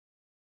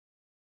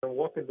I'm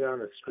walking down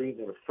the street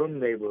in a frum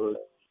neighborhood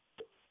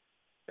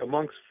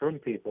amongst frum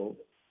people,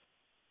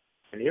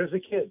 and here's a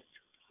kid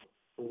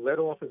who let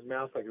off his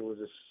mouth like it was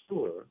a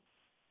sewer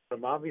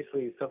from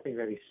obviously something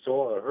that he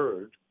saw or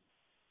heard,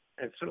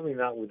 and certainly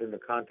not within the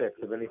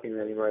context of anything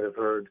that he might have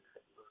heard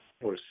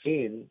or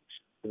seen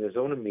in his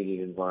own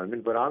immediate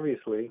environment, but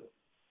obviously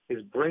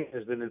his brain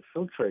has been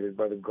infiltrated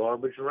by the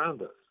garbage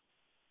around us.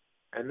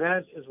 And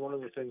that is one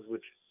of the things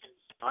which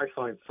I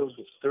find so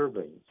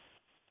disturbing.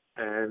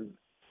 And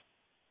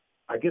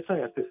I guess I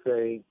have to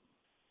say,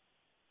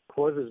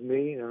 causes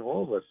me and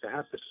all of us to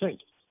have to think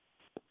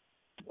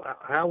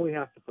how we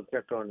have to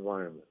protect our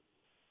environment.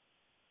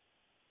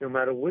 No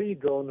matter where you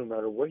go, no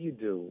matter what you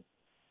do,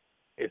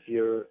 if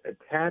you're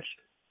attached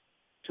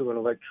to an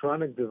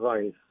electronic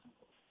device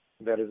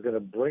that is going to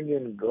bring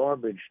in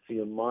garbage to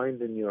your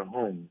mind and your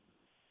home,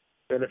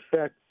 in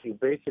effect, you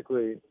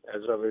basically,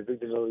 as Rabbi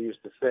Vigdano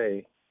used to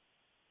say,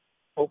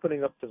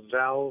 opening up the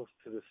valves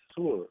to the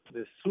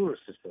sewer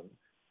system,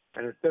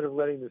 and instead of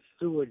letting the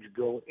sewage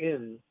go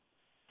in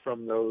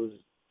from those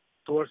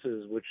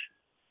sources which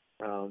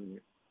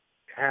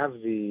have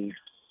the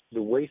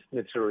waste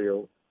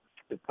material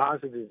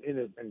deposited in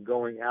it and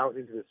going out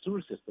into the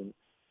sewer system,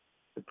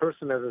 the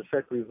person has in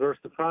effect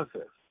reversed the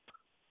process.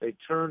 They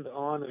turned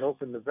on and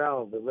opened the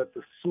valve that let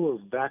the sewer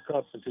back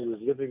up into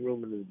his living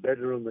room and his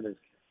bedroom and his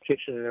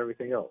kitchen and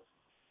everything else.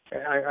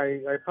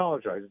 I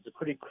apologize. It's a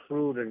pretty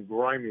crude and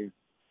grimy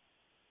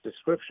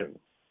description.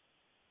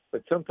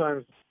 But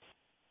sometimes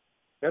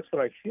that's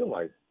what I feel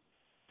like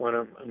when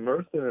I'm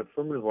immersed in a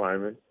firm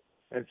environment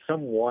and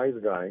some wise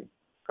guy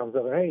comes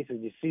up and, hey, he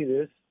said, you see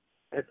this?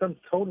 And it's some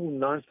total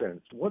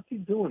nonsense. What's he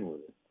doing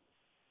with it?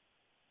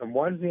 And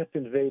why does he have to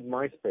invade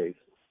my space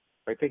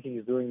by thinking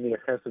he's doing me a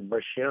chesed by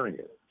sharing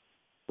it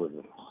with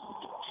me?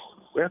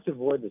 We have to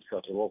avoid this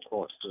stuff at all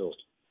costs, really.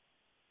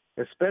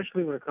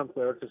 Especially when it comes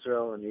to Eretz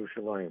Yisrael and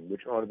Yerushalayim,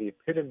 which are the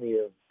epitome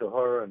of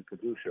Tahara and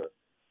Kedusha,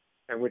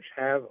 and which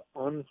have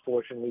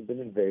unfortunately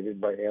been invaded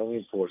by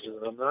alien forces.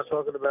 And I'm not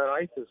talking about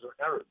ISIS or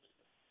Arabs.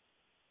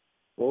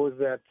 What was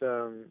that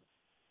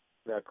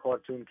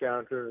cartoon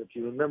character? If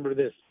you remember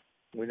this,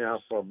 we know how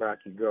far back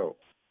you go.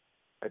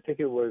 I think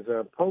it was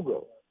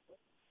Pogo.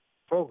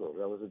 Pogo,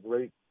 that was a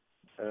great,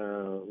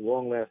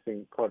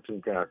 long-lasting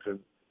cartoon character,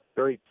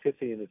 very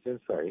pithy in its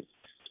insight.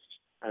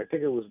 I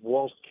think it was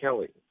Walt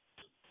Kelly,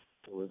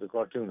 who was a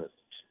cartoonist,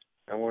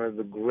 and one of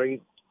the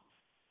great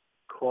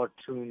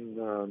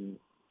cartoon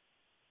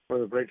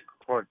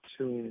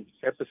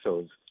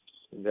episodes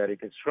that he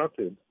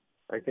constructed.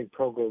 I think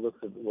Pogo looks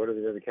at one of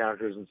the other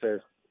characters and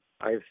says,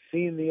 "I have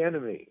seen the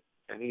enemy,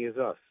 and he is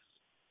us."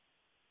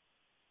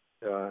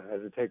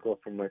 As a takeoff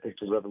from, I think,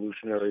 the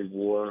Revolutionary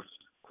War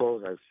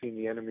quote, "I've seen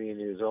the enemy, and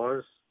he is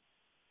ours."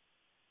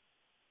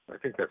 I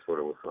think that's what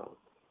it was called.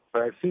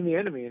 But I've seen the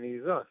enemy, and he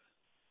is us.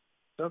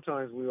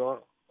 Sometimes we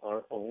are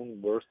our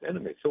own worst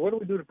enemy. So what do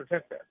we do to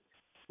protect that?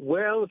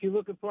 Well, if you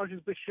look at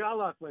Parshas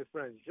B'Shalach, my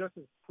friends, just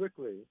as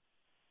quickly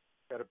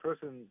that a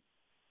person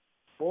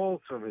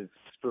falls from his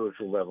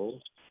spiritual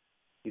level,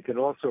 you can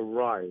also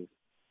rise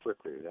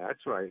quickly.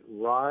 That's right.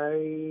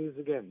 Rise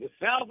again. The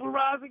self will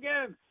rise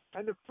again,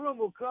 and the frum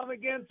will come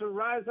again to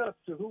rise up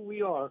to who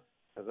we are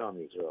as Am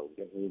Yisrael.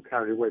 Getting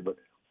carried away, but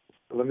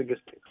let me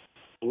just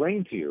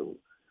explain to you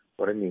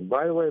what I mean.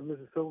 By the way,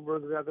 Mrs.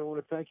 Silverberg is out there. I want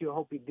to thank you. I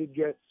hope you did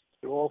get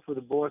the All for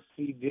the Boss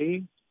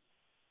CD.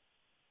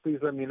 Please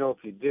let me know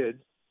if you did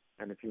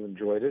and if you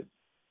enjoyed it.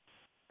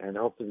 And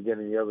I hope to be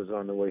getting the others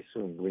on the way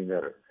soon, Green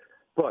Netter.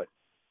 But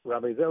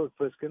Rabbi Zelik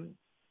Pliskin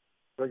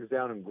breaks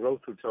down and grow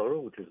through Torah,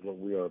 which is what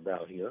we are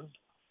about here,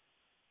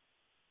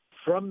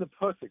 from the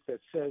pasuk that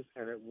says,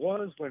 "And it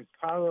was when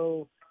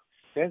Paro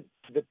sent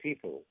the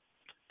people,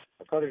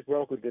 HaKadosh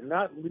Baruch Hu did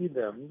not lead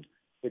them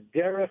the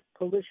derech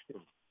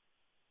Pelishtim."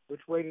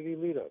 Which way did he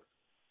lead us?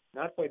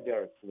 Not by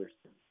derech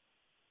Pelishtim.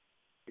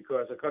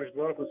 Because HaKadosh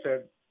Baruch Hu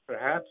said,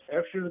 perhaps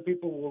after the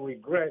people will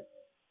regret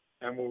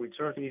and will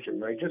return to Egypt.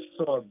 And I just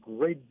saw a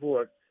great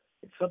board.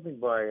 It's something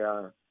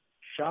by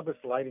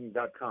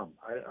ShabbosLighting.com.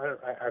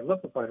 I'd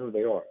love to find who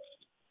they are.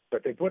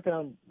 But they put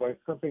down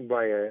something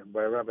by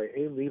Rabbi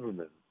A.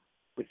 Lieberman,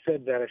 which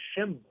said that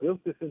Hashem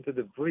built this into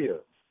the Bria,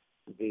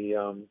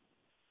 the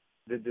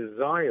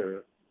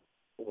desire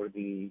or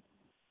the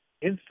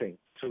instinct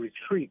to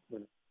retreat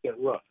when it gets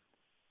rough.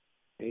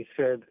 And he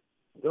said,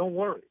 don't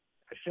worry,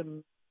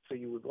 Hashem, so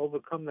you would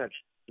overcome that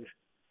change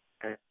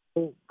and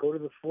go to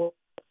the fore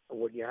of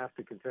what you have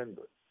to contend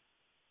with.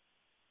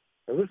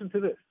 Now listen to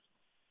this.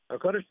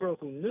 HaKadosh Baruch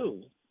Hu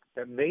knew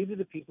that maybe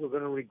the people are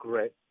going to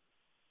regret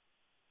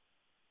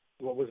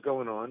what was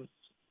going on.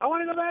 I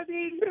want to go back to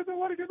Egypt. I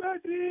want to go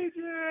back to Egypt.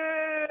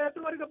 I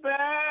want to go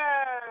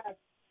back.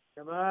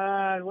 Come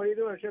on. What are you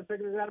doing? Hashem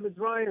taking us out of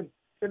Mitzrayim.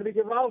 It's going to be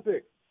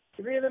gewaltig.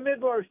 If you're in the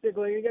midbar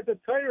stickling, you get the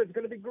Torah. It's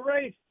going to be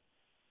great.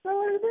 I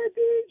want to go back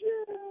to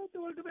Egypt. I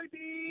want to go back to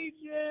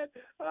Egypt.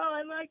 Oh,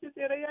 I liked it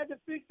there. I had to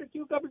fix the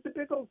cucumbers, the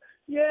pickles.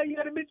 Yeah, you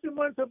had to mention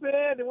one so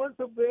bad. It wasn't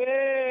so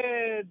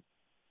bad.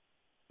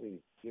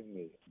 Please, give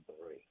me a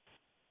break.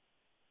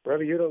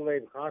 Rabbi Yudah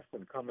Leib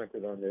Chasman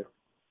commented on this.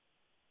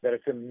 that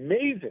it's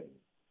amazing,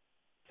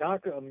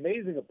 Taka,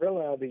 amazing, a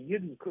how the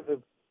Yidden could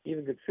have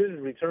even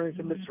considered returning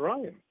to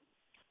Mitzrayim.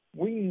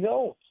 We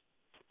know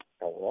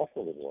how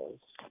awful it was.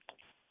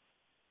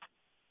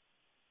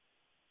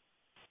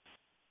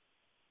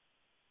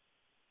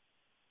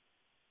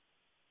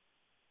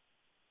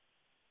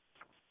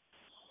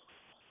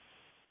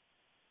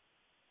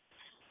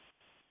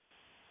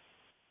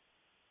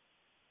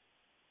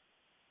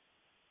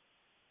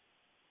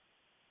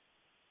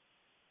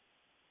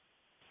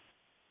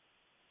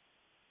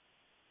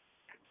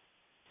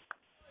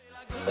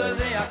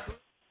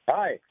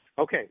 Hi.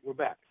 Okay, we're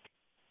back.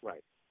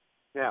 Right.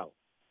 Now,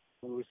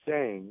 we were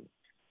saying,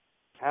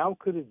 how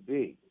could it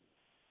be,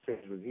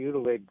 with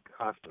mutilated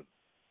costume,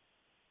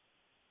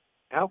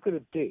 how could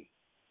it be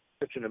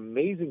such an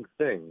amazing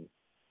thing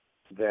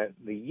that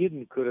the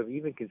Yidden could have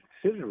even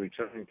considered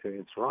returning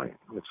to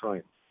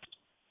Mitzrayim?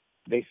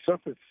 They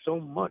suffered so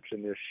much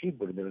in their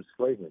shibud, in their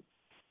enslavement.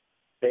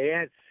 They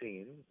had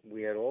seen,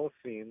 we had all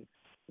seen,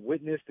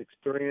 witnessed,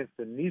 experienced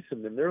the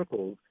nisim, the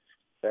miracles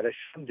that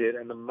Hashem did,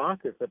 and the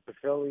markets that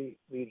befell the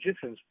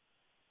Egyptians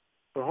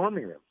for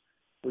harming them.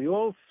 We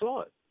all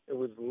saw it. It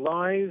was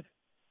live,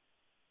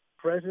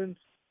 present,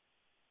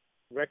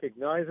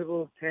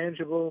 recognizable,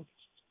 tangible.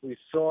 We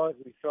saw it,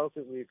 we felt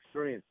it, we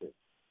experienced it.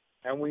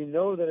 And we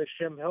know that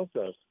Hashem helped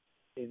us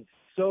in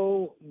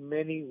so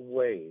many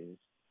ways.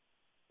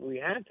 We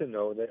had to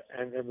know that,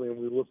 and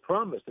we were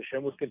promised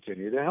Hashem would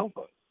continue to help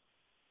us.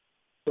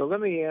 So let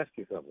me ask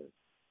you something.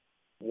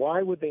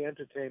 Why would they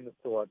entertain the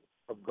thought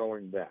of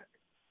going back?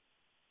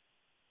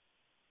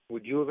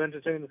 Would you have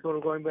entertained the thought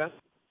of going back?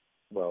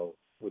 Well,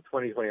 with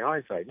 20/20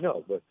 hindsight,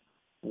 no. But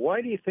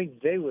why do you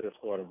think they would have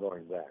thought of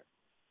going back?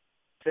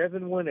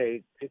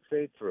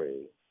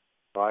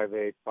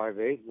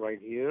 718-683-5858 right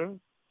here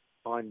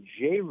on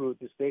JRoot,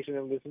 the station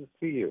that listens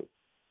to you.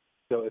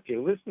 So if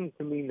you're listening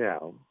to me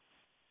now,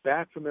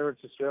 back from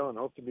Peretz Eichler, and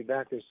hope to be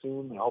back there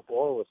soon, I hope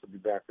all of us will be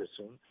back there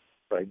soon.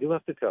 But I do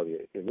have to tell you,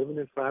 if you're living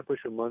in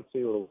Flatbush or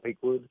Muncie or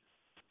Lakewood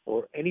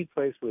or any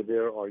place where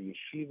there are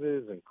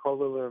yeshivas and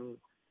kollelem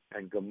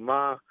and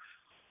gemachs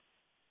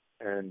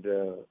and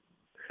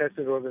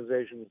chesed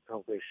organizations,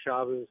 Talmidei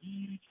Shabbos,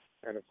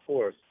 and of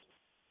course,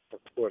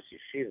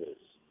 yeshivas,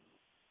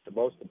 the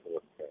most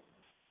important thing,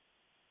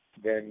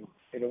 then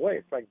in a way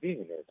it's like being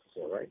in there,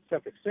 right? It's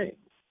not the same.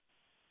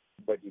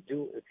 But you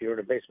do, if you're in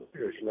a basement,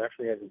 you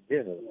actually have a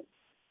dinner,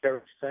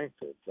 Peretz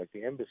Sanctus, like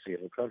the embassy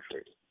of the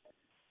country.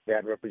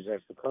 That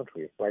represents the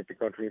country. It's like the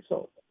country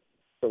itself.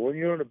 So when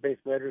you're in a base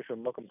medrash or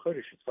Makom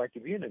Kodesh, it's like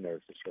you being in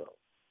Eretz Yisrael.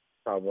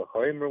 When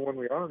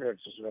we are in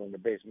Eretz Yisrael in the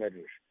base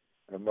medrash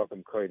and a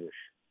Makom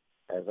Kodesh,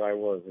 as I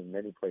was in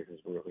many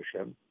places, Baruch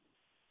Hashem,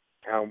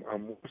 how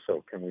more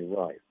so can we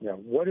rise? Now,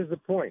 what is the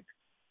point?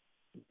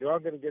 You are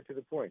going to get to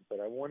the point, but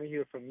I want to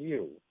hear from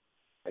you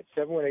at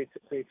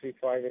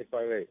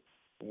 718-683-5858.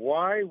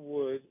 Why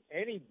would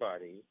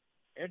anybody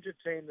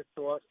entertain the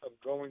thought of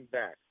going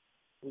back?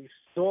 We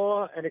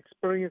saw and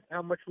experienced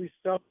how much we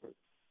suffered.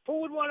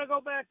 Who would want to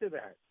go back to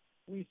that?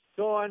 We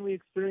saw and we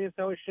experienced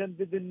how Hashem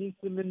did the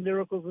nisim and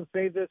miracles and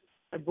saved us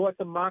and brought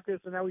the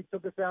mockers, and how He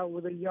took us out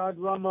with a yad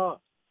ramah.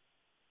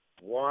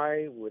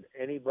 Why would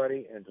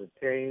anybody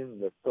entertain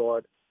the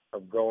thought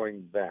of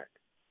going back?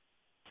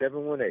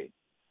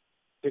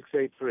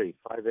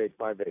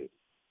 718-683-5858.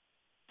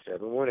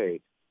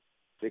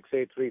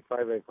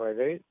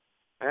 718-683-5858.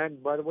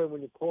 And by the way,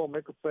 when you call,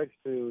 make a pledge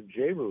to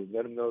JRoot.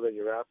 Let them know that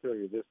you're out there,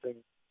 you're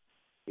listening.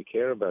 You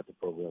care about the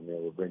program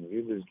that we're bringing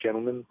you. This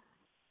gentleman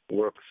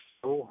works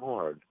so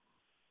hard,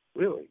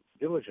 really,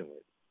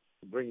 diligently,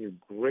 to bring you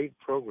great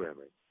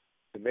programming,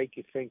 to make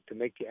you think, to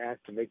make you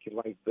act, to make your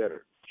life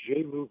better.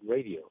 JRoot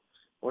Radio.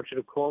 I want you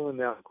to call in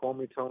now. Call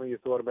me, tell me your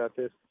thought about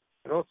this.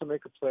 And also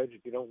make a pledge.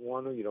 If you don't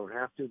want to, you don't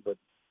have to, but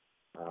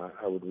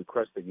I would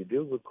request that you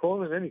do. But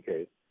call in any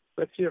case.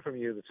 Let's hear from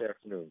you this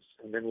afternoon,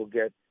 and then we'll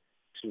get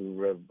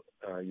to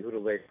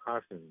Yehuda Leib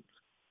Hassan's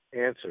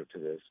answer to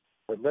this.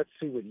 But let's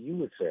see what you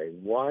would say.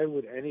 Why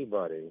would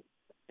anybody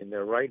in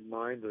their right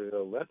mind or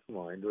their left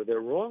mind or their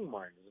wrong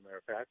mind, as a matter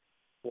of fact,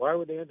 why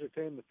would they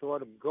entertain the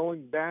thought of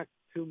going back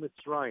to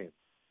Mitzrayim?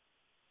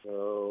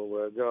 So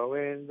we're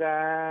going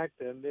back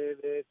to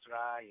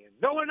Mitzrayim.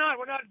 No, we're not.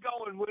 We're not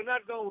going. We're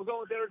not going. We're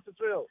going to Eretz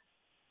Yisrael.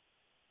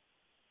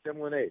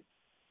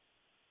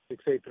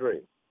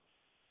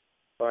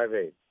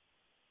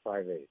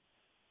 718-683-5858.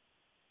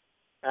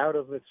 Out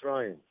of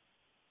Mitzrayim,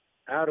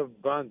 out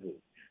of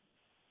bondage,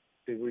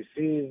 to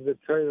receive the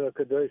Torah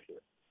Kadosh,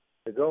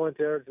 to go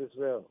into Eretz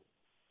Yisrael,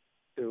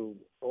 to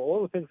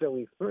all the things that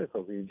we experienced.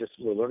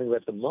 We're learning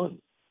about the mun.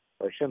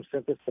 Hashem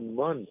sent us the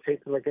mun,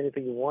 tasted like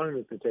anything you wanted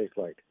it to taste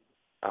like.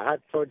 A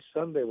hot fudge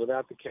sundae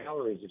without the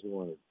calories if you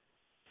wanted,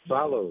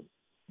 followed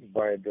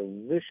by a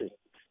delicious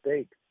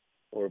steak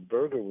or a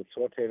burger with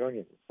sauteed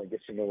onions. I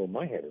guess you know where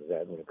my head is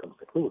at when it comes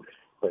to food.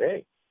 But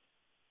hey,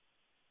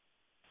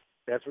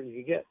 that's what you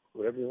can get,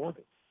 whatever you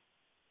wanted.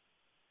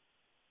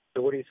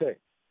 So what do you say?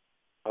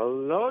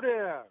 Hello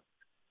there.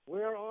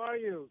 Where are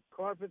you?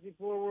 Car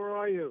 54, where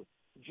are you?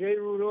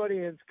 JRoot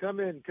audience, come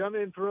in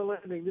for a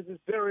landing. This is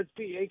Peretz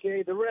B,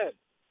 a.k.a. The Red.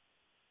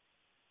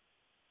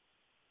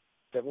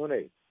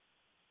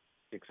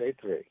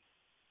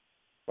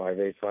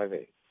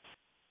 718-683-5858.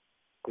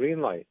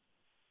 Green light,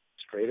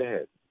 straight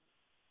ahead.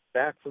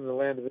 Back from the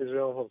land of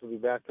Israel. Hope to be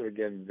back there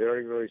again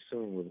very, very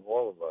soon with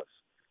all of us.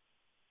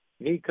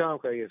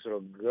 Nikamka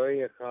Yisrael,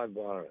 Goy Echad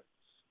Ba'aretz.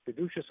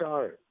 Kedushas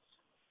Haaretz.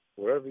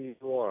 Wherever you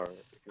are,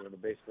 if you're in the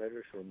base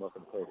measure, or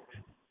Muchan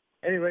Kodesh.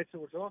 Any rate, so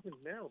we're talking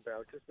now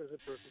about, just as a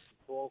person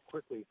to fall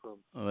quickly from...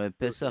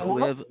 Pesach,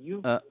 we have...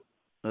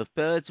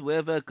 Peretz, we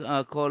have a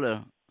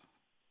caller.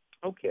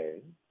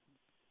 Okay.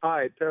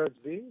 Hi, Peretz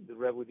B, the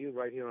Rev with you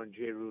right here on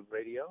JRoot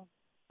Radio,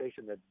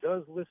 station that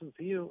does listen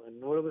to you,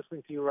 and we're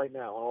listening to you right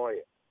now. How are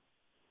you?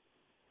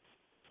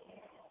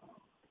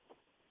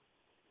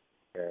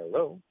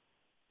 Hello?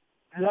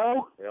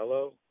 Hello?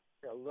 Hello?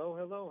 Hello,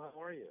 hello.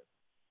 How are you?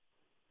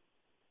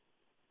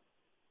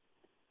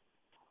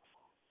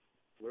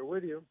 We're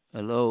with you.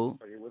 Hello?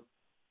 Are you with?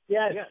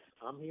 Yes. Yes,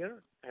 I'm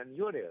here, and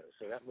you're there,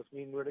 so that must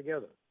mean we're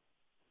together.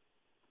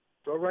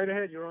 Go right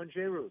ahead. You're on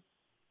JRoot.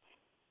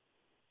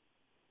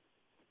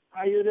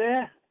 Are you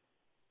there?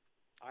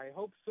 I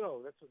hope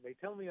so. That's what they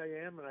tell me I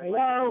am, and I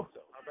Hello? like to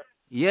think so.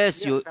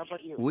 Yes, how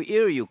about you? We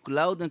hear you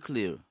loud and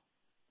clear.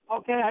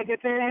 Okay, I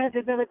get the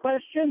answer to the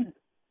question.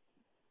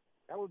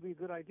 That would be a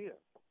good idea.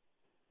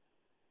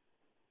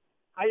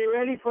 Are you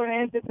ready for an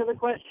answer to the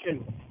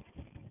question?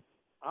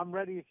 I'm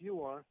ready if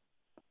you are.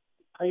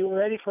 Are you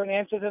ready for an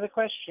answer to the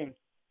question?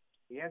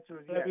 The answer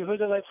is Have yes. you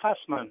heard of like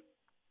Hassman?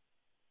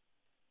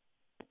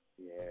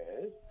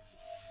 Yes.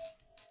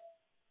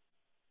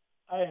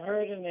 I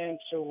heard an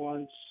answer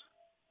once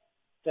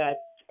that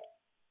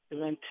the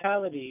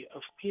mentality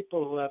of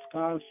people who have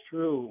gone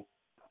through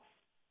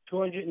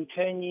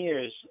 210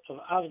 years of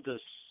Avdus,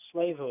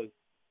 slavehood,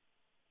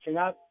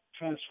 cannot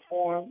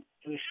transform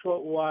in a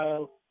short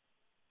while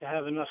to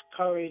have enough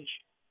courage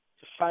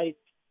to fight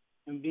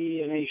and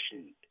be a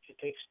nation. It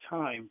takes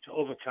time to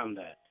overcome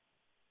that.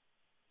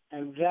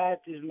 And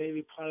that is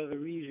maybe part of the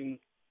reason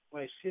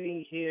why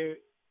sitting here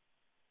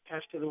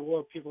after the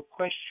war, people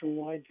question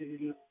why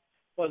there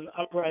wasn't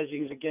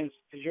uprisings against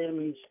the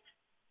Germans,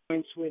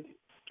 points with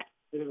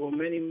there were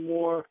many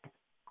more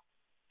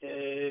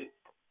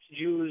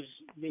Jews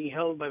being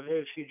held by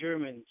very few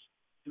Germans.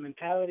 The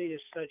mentality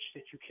is such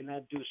that you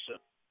cannot do so.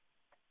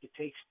 It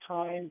takes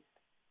time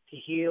to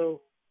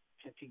heal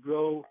and to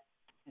grow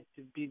and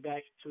to be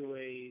back to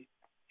a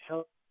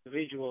healthy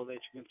individual that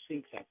you can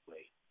think that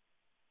way.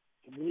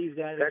 I believe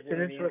that's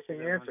an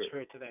interesting answer.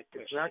 To that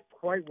question. It's not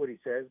quite what he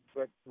says,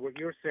 but what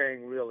you're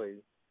saying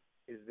really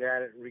is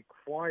that it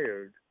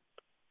required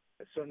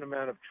a certain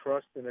amount of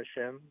trust in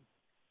Hashem.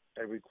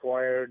 It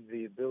required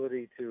the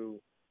ability to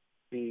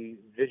be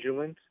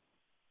vigilant,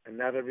 and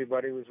not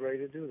everybody was ready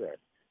to do that.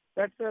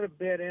 That's not a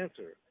bad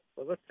answer.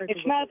 But let's take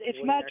it's not.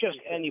 It's not just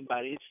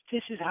anybody.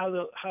 This is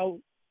how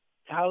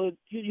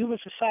human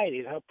society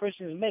is, how a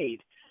person is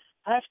made.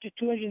 After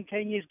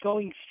 210 years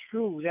going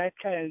through that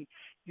kind of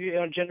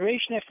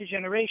generation after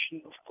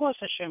generation, of course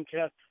Hashem can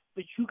help,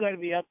 but you got to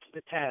be up to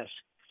the task.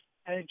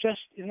 And it just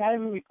is not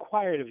even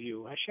required of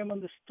you. Hashem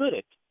understood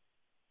it,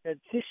 that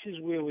this is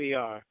where we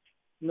are.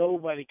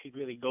 Nobody could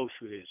really go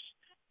through this.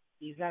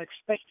 He's not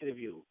expected of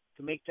you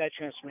to make that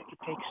transformation.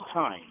 It takes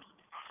time.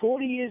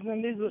 40 years in the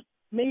middle,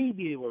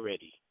 maybe they were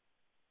ready.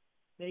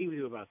 Maybe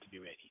they were about to be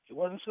ready. It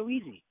wasn't so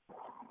easy.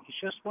 It's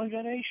just one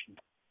generation.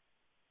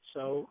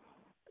 So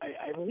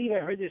I believe I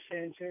heard this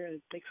answer, and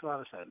it makes a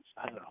lot of sense.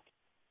 I don't know.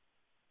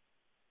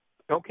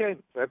 Okay.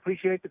 I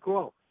appreciate the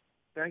call.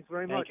 Thanks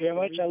very much. Thank you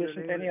very much. I'll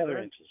listen to any other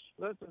answers.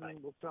 Listen,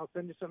 I'll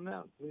send you something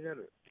out.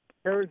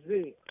 Peretz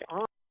Z.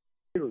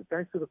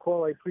 Thanks for the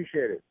call. I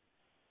appreciate it.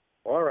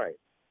 All right.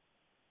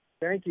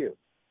 Thank you.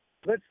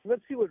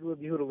 Let's see what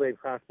Rabbi Yehuda Leib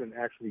Chasman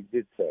actually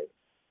did say.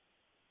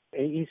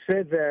 And he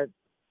said that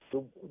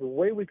the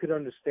way we could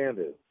understand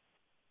it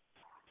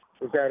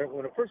was that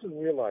when a person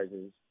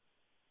realizes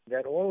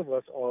that all of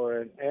us are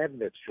an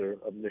admixture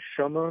of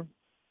neshama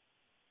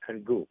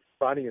and guf,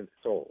 body and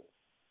soul.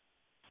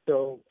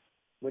 So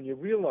when you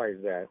realize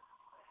that,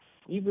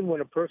 even when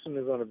a person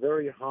is on a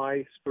very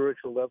high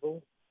spiritual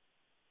level,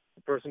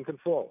 the person can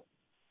fall.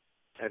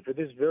 And for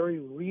this very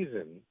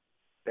reason,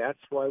 that's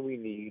why we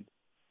need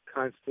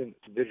constant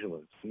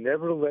vigilance.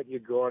 Never let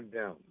your guard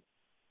down.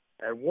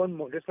 At one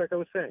moment, just like I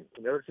was saying,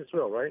 in Eretz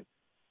Yisrael, right?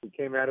 We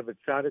came out of a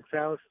tzaddik's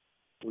house.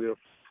 We were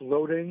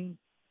floating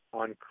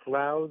on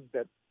clouds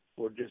that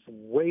were just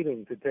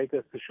waiting to take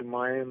us to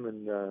Shemayim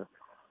and on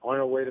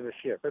our way to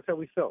Mashiach. That's how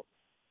we felt.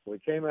 When we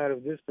came out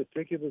of this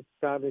particular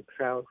tzaddik's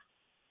house,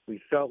 we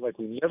felt like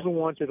we never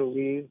wanted to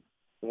leave.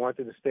 We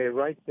wanted to stay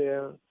right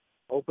there,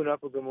 open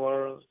up a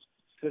Gemara,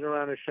 sit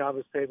around a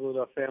Shabbos table with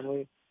our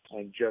family,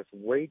 and just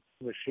wait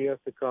for Mashiach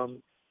to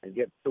come and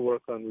get to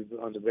work on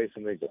the base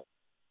of Mikdash.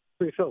 That's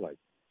what you felt like.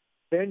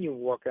 Then you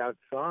walk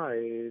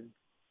outside,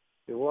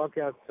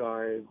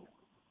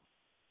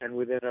 and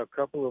within a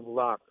couple of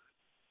blocks,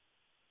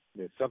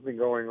 there's something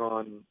going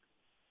on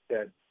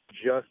that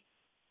just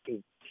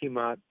is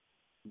kimat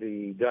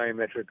the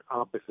diametric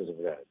opposite of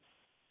that.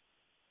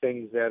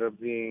 Things that are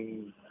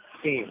being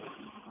seen,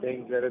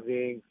 things that are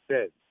being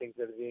said, things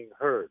that are being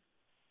heard,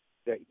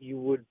 that you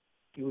would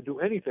do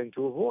anything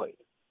to avoid.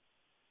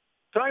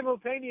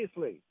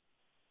 Simultaneously,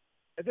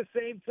 at the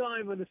same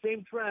time, on the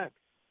same track,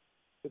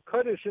 the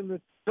Kaddish and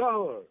the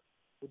Tahor,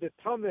 with the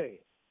Tameh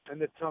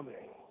and the Tameh.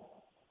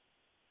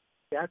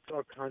 That's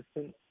our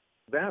constant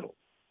battle.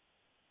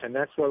 And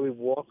that's why we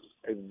walk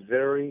a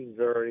very,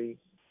 very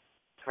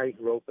tight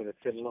rope and a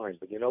thin line.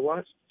 But you know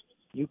what?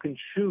 You can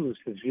choose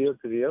to veer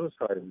to the other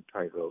side of the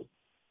tightrope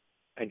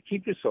and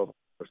keep yourself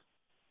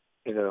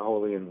in a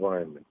holy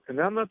environment. And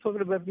I'm not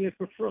talking about being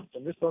for fruit.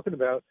 I'm just talking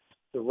about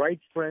the right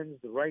friends,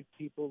 the right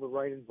people, the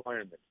right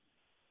environment.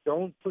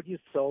 Don't put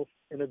yourself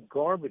in a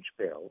garbage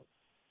pail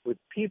with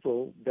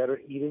people that are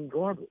eating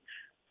garbage.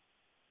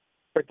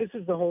 But this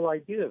is the whole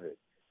idea of it.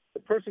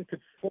 The person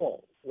could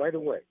fall right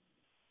away.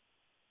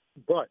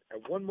 But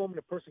at one moment,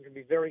 a person can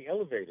be very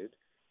elevated,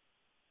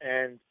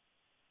 and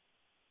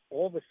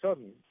all of a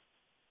sudden,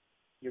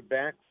 you're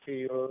back to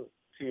your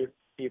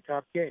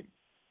top game.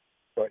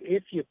 But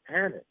if you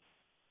panic,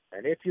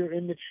 and if you're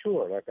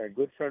immature, like our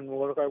good friend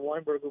Mordecai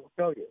Weinberger will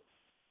tell you,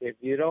 if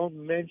you don't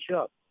mensch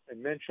up,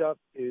 and mensch up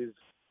is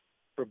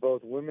for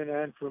both women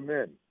and for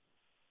men,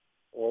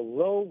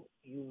 although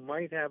you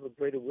might have a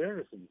great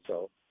awareness of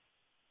yourself,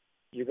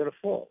 you're going to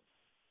fall.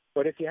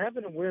 But if you have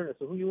an awareness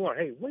of who you are,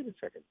 hey, wait a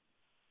second,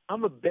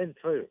 I'm a Ben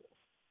Torah.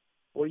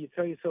 Or you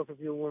tell yourself, if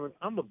you're a woman,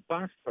 I'm a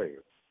Bas Torah.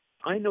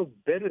 I know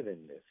better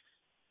than this.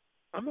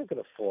 I'm not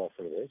going to fall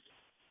for this.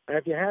 And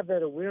if you have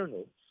that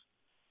awareness,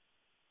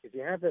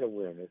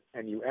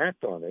 and you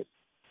act on it,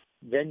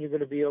 then you're going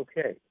to be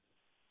okay.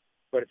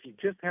 But if you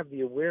just have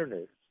the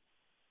awareness,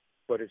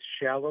 but it's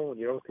shallow and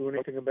you don't do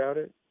anything about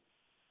it,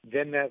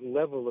 then that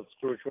level of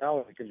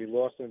spirituality can be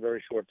lost in a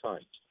very short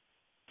time.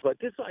 But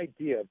this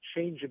idea of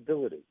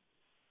changeability,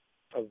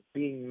 of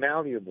being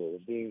malleable,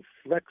 of being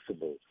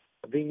flexible,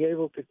 of being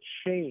able to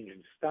change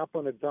and stop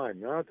on a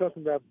dime. Now, I'm not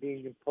talking about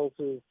being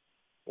impulsive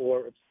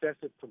or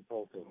obsessive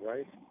compulsive,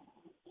 right?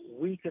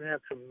 We can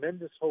have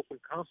tremendous hope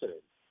and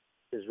confidence,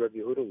 as Rabbi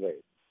Yehuda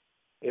laid.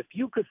 If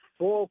you could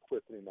fall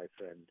quickly, my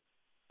friend,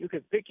 you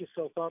could pick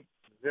yourself up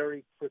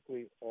very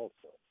quickly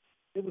also.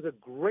 It was a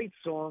great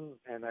song,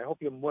 and I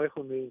hope you're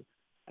moichel me,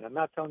 and I'm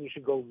not telling you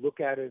should go look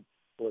at it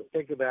or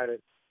think about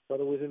it, but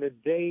it was in a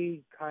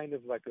day kind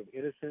of like of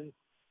innocence.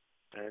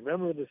 And I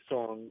remember the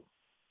song.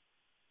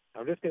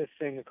 I'm just going to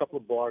sing a couple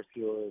of bars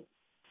here.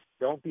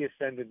 Don't be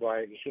offended by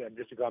it.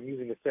 I'm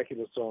using a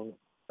secular song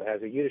that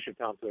has a Yiddish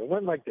account to it. It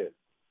went like this.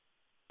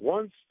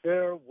 Once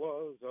there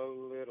was a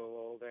little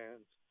old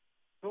ant,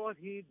 thought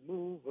he'd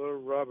move a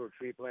rubber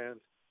tree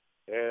plant.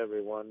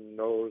 Everyone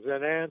knows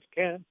an ant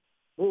can't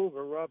move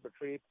a rubber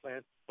tree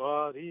plant,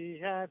 but he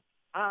had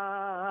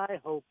high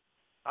hope,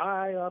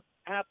 high up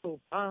apple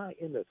pie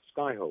in the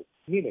sky hope,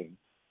 meaning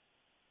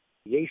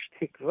yesh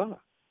tikva,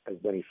 as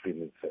Benny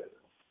Friedman says.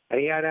 And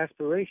he had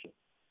aspirations.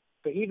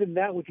 So even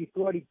that which he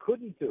thought he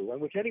couldn't do,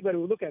 and which anybody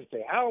would look at and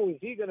say, how is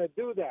he going to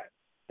do that?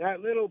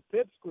 That little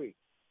pipsqueak.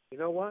 You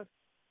know what?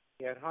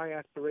 He had high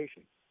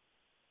aspirations.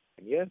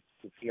 And yes,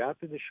 with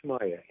Siyata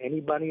Deshmaya,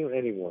 anybody or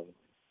anyone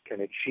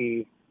can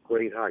achieve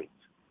great heights.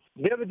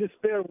 Never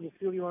despair when you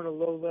feel you're on a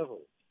low level.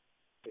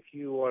 If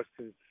you are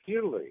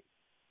sincerely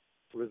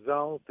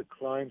resolved to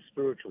climb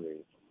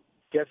spiritually,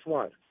 guess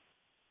what?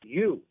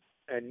 You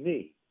and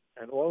me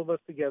and all of us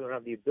together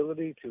have the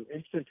ability to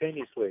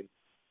instantaneously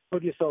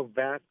put yourself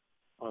back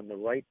on the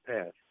right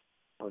path,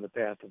 on the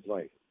path of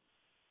life.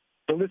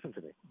 So listen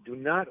to me. Do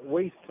not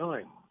waste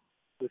time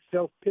with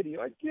self-pity.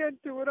 I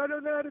can't do it. I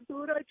don't know how to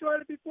do it. I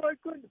tried it before I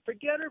couldn't.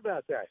 Forget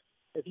about that.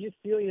 If you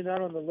feel you're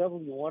not on the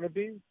level you want to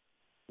be,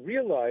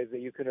 realize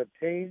that you can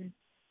obtain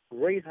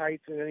great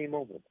heights at any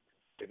moment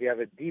if you have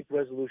a deep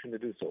resolution to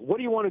do so. What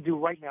do you want to do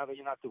right now that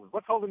you're not doing?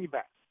 What's holding you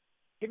back?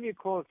 Give me a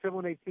call at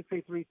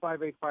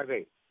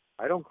 718-683-5858.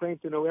 I don't claim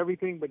to know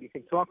everything, but you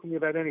can talk to me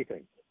about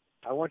anything.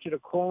 I want you to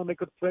call and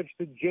make a pledge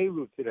to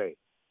JRoot today.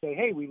 Say,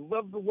 hey, we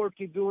love the work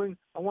you're doing.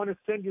 I want to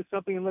send you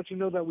something and let you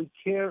know that we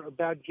care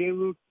about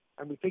JRoot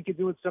and we think you're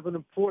doing something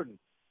important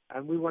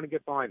and we want to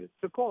get behind it.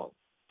 So call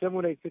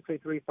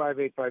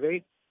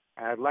 718-683-5858.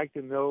 I'd like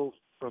to know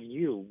from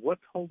you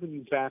what's holding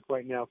you back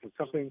right now from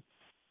something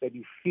that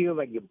you feel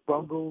like you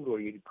bungled or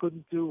you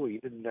couldn't do or you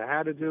didn't know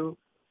how to do,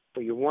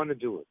 but you want to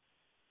do it.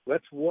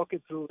 Let's walk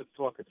it through. Let's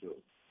talk it through.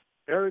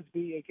 Peretz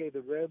B, a.k.a.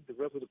 the Reb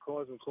with the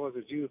cause, and cause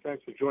is you.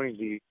 Thanks for joining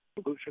the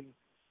solution.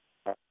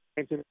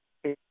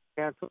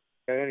 Cancel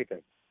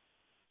anything.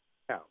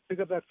 Now, pick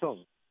up that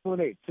phone.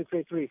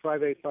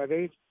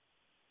 718-683-5858.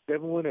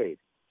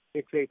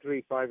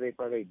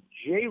 718-683-5858.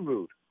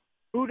 JRoot,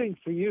 rooting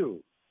for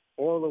you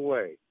all the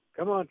way.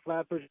 Come on,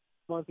 Flappers.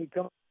 Monthly,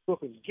 come on,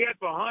 and get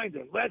behind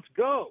it. Let's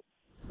go.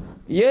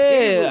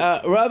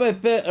 Yeah, Rabbi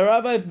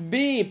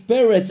B.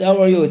 Peretz,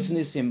 how are you? It's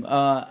Nissim.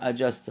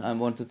 I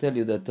want to tell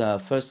you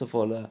that first of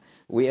all,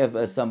 we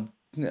have some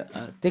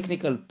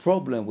technical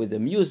problem with the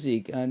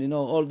music and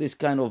all these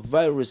kind of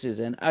viruses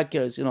and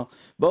hackers.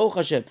 Baruch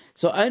Hashem.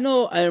 So I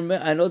know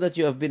that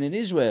you have been in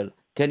Israel.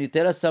 Can you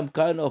tell us some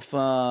kind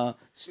of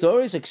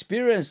stories,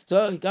 experience?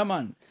 Story? Come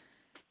on,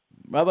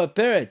 Rabbi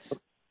Peretz.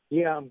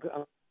 Yeah,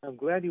 I'm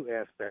glad you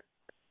asked that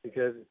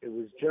because it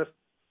was just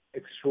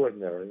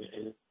extraordinary.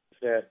 And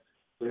that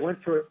we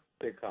went for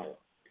a college,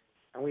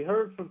 and we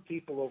heard from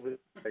people over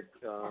like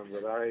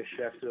Rabbi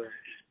Schechter.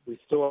 We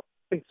saw, I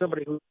think,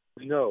 somebody who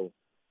you know,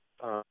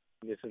 of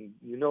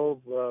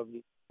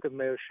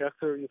Mayor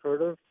Schechter. You've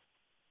heard of?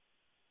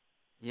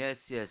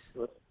 Yes.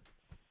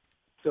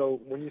 So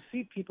when you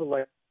see people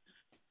like,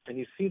 and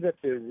you see that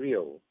they're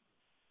real,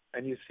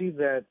 and you see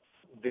that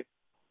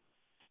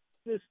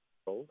this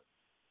world,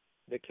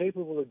 they're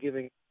capable of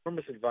giving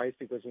enormous advice,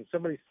 because when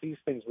somebody sees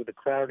things with the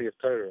clarity of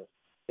Torah,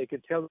 they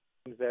can tell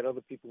things that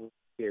other people won't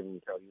be able to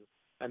tell you,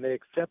 and they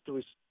accept the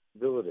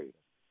responsibility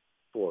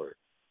for it.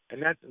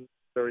 And that's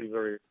very,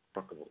 very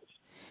remarkable.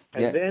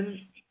 And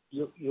then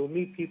you'll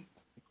meet people.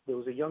 There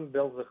was a young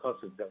Belzer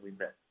Chassid that we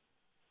met,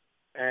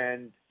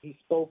 and he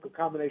spoke a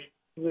combination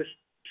of English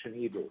and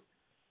Hebrew.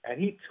 And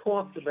he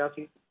talked about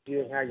the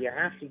idea of how you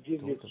have to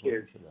give your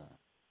kids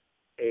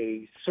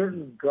a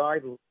certain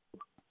guideline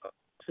of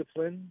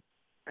discipline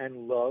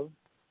and love,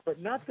 but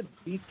not to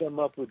beat them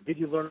up with, did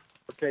you learn,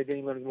 okay, did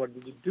you learn more?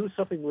 Did you do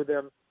something with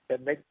them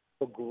that makes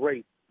them feel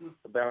great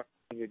about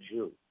being a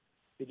Jew?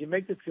 Did you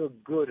make them feel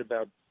good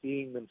about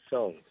being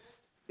themselves?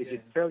 Did you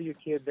tell your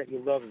kid that you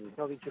love him? You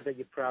tell your kid that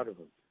you're proud of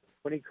him?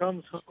 When he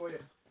comes home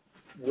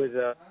with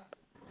a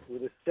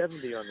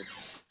 70 on it,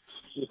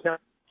 you tell him,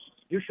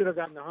 you should have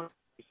gotten 100.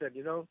 He said,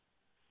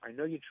 I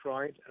know you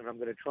tried, and I'm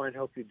going to try and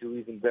help you do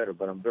even better,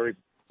 but I'm very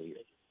proud of you.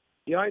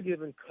 The idea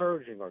of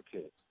encouraging our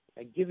kids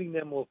and giving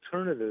them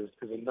alternatives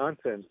to the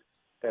nonsense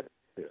that's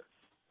there.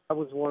 That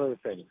was one of the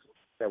things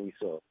that we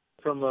saw.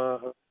 From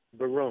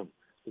Baron,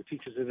 who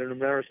teaches in an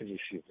American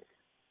yeshiva,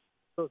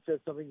 also said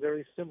something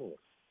very similar,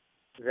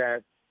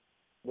 that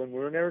when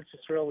we're in Eretz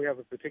Yisrael, we have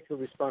a particular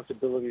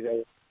responsibility to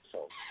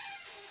ourselves.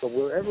 But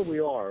wherever we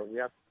are, we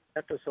have to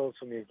protect ourselves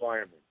from the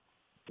environment,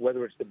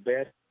 whether it's the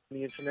bad on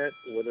the internet,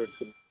 or whether it's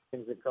the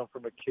things that come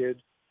from a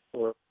kid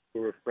or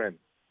a friend.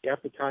 You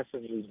have to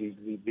constantly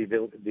be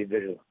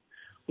vigilant.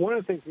 One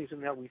of the things,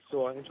 Ethan, that we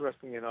saw,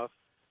 interestingly enough,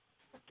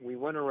 we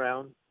went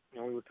around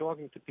and we were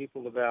talking to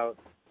people about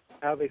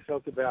how they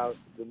felt about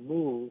the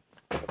move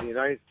of the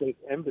United States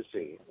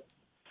Embassy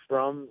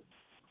from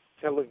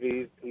Tel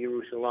Aviv to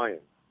Yerushalayim.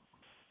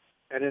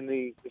 And in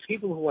the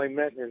people who I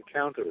met and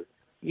encountered,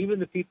 even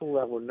the people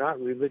that were not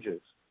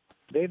religious,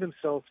 they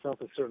themselves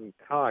felt a certain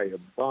tie, a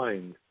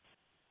bind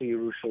to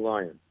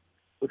Yerushalayim,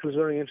 which was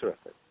very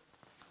interesting.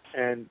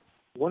 And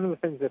one of the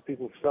things that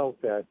people felt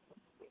that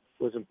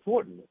was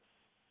important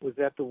was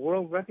that the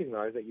world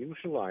recognized that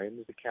Yerushalayim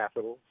is the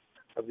capital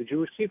of the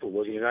Jewish people,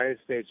 whether the United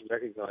States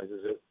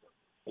recognizes it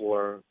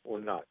or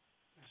not.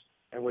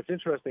 And what's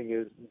interesting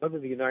is whether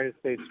the United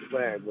States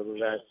flag, whether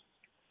that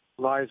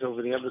flies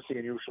over the embassy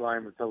in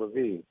Yerushalayim or Tel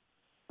Aviv,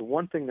 the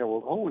one thing that will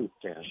always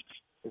stand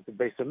is the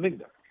Beis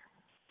Hamikdash.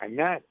 And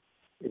that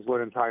is what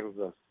entitles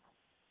us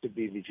to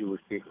be the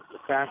Jewish people. The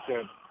fact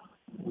that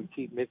we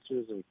keep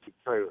mitzvahs and we keep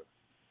Torah.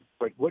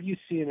 But what you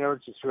see in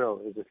Eretz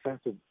Yisrael is a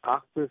sense of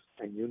achdus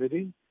and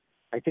unity.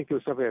 I think there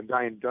was something that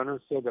Diane Dunner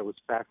said that was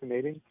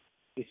fascinating.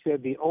 He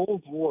said the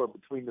old war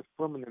between the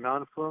frum and the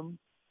non-frum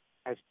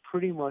has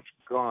pretty much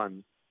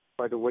gone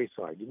by the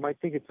wayside. You might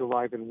think it's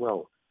alive and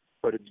well,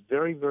 but it's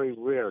very, very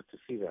rare to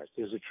see that.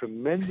 There's a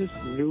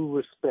tremendous new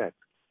respect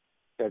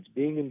that's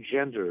being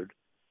engendered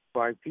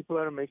by people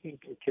that are making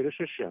Kiddush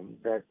Hashem,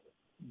 that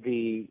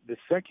the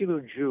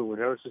secular Jew in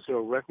Eretz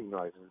Yisrael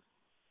recognizes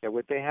that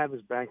what they have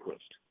is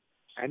bankrupt.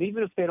 And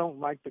even if they don't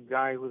like the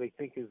guy who they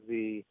think is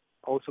the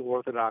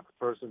ultra-Orthodox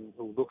person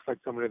who looks like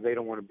somebody they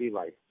don't want to be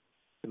like,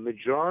 the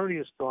majority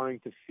is starting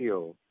to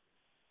feel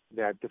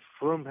that the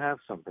frum have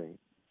something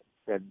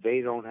that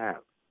they don't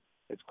have.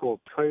 It's called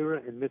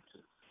Torah and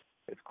mitzvah.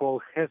 It's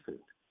called chesed.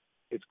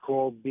 It's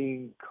called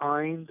being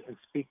kind and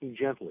speaking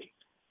gently.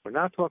 We're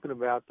not talking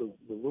about the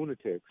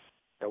lunatics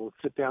that will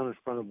sit down in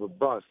front of a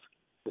bus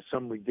for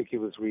some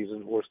ridiculous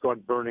reason or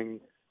start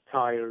burning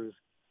tires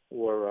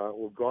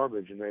or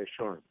garbage in their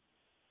shorn.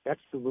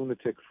 That's the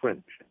lunatic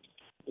fringe.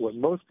 What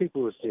most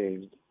people are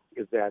seeing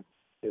is that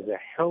there's a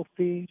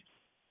healthy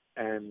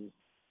and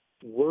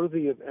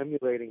worthy of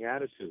emulating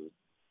attitude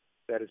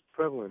that is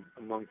prevalent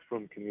among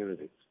frum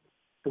communities.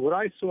 So what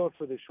I saw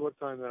for the short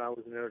time that I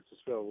was in Eretz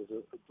Yisrael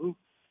was a group,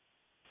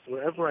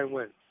 wherever I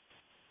went,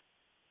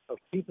 of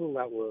people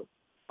that were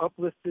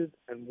uplifted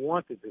and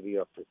wanted to be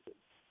uplifted.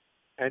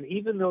 And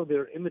even though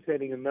they're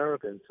imitating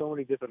America in so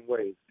many different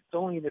ways, it's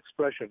only an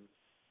expression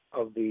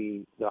of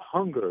the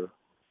hunger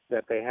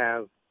that they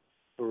have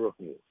for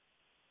Ruchnius.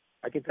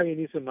 I can tell you,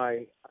 Nisa,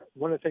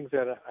 one of the things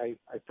that I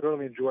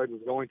thoroughly enjoyed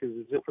was going to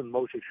the different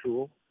Moshe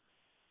Shul,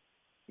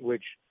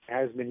 which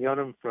has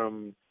minyanim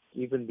from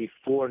even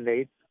before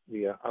Nate,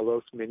 the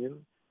Alos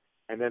minyan,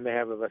 and then they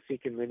have a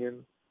Vasikin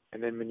minyan,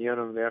 and then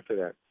minyanim after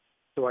that.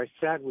 So I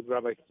sat with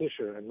Rabbi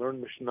Fisher and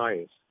learned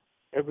Mishnayos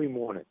every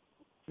morning.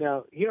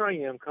 Now, here I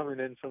am coming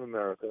in from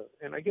America,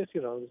 and I guess,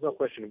 there's no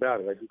question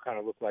about it. I do kind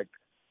of look like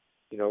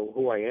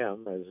who I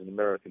am as an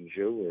American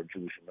Jew or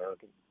Jewish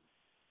American,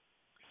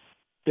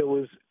 there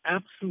was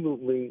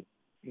absolutely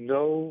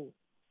no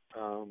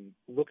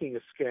looking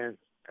askance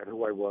at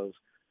who I was.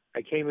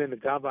 I came in, the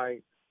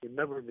Gabbai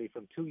remembered me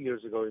from 2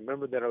 years ago,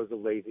 remembered that I was a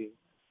Levi,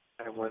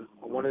 and when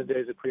on one of the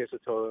days of Kriyas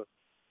Torah,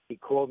 he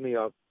called me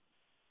up,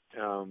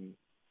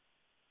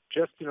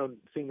 just,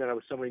 seeing that I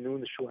was somebody new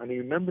in the shul, and he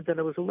remembered that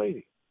I was a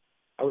Levi.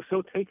 I was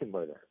so taken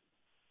by that.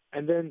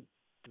 And then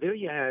there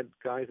you had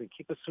guys in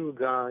Kippah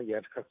Suruga, you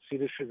had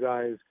Chassidish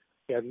guys,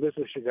 you had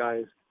Litvish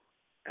guys,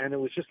 and it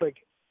was just like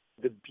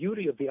the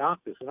beauty of the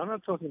octave. And I'm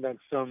not talking about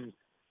some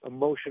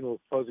emotional,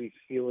 fuzzy,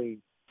 feely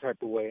type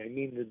of way. I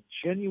mean the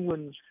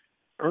genuine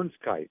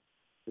Ernstkeit,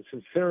 the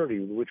sincerity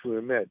with which we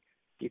were met.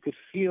 You could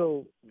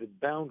feel the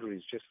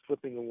boundaries just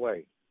slipping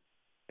away,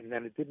 and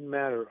then it didn't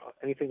matter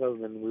anything other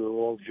than we were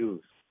all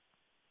Jews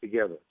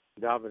together,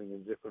 davening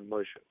in different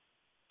Moshe.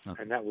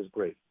 Okay. And that was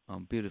great. Oh,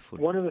 beautiful.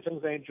 One of the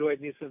things I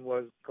enjoyed, Nissan,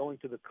 was going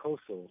to the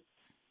Kosel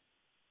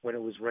when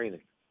it was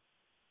raining.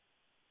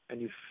 And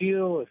you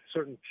feel a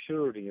certain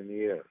purity in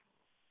the air.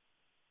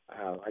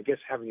 I guess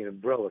having an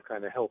umbrella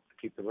kind of helped to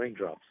keep the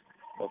raindrops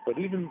off. But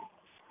even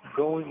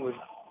going with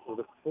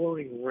a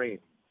pouring rain,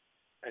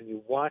 and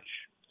you watch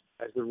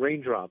as the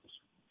raindrops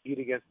beat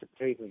against the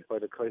pavement by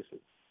the Kosel,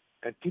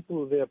 and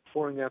people are there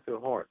pouring out their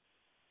heart,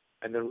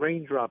 and the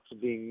raindrops are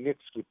being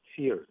mixed with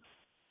tears,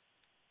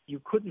 you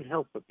couldn't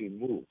help but be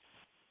moved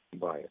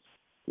by it.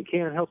 You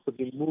can't help but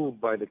be moved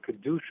by the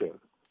Kedusha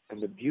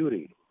and the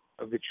beauty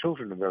of the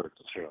children of Eretz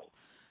Yisrael.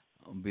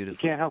 Oh, beautiful.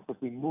 You can't help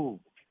but be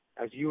moved,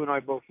 as you and I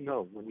both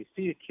know. When you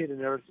see a kid in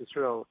Eretz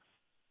Yisrael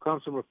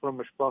comes from a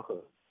mishpacha,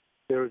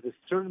 there is a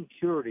certain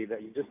purity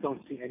that you just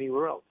don't see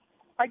anywhere else.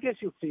 I guess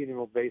you'll see it in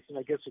Old Basin.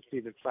 I guess you'll see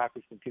it in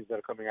Flappers and kids that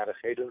are coming out of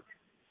Cheder.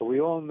 But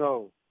we all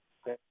know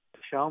that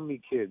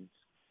Shalmi kids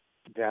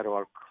that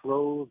are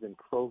clothed and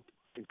cloaked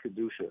in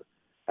Kedusha,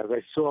 as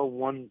I saw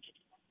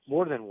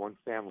more than one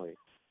family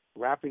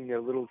wrapping their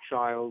little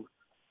child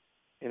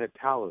in a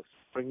talus,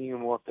 bringing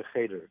him off the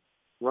Cheder,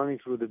 running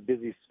through the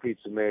busy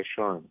streets of Mea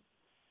Sharm.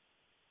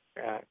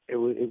 It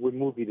would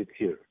move you to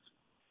tears.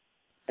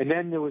 And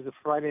then there was a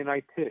Friday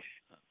night Tish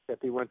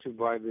that they went to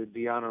by the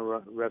Diana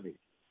Rebbe.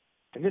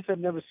 And this I've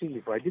never seen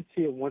before. I did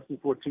see it once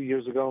before 2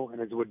 years ago,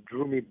 and it's what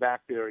drew me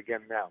back there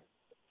again now.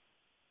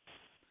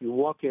 You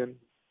walk in,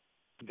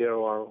 there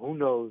are who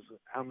knows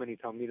how many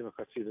Talmidim and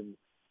Chassidim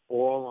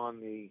all on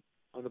the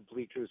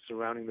bleachers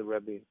surrounding the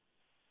Rebbe.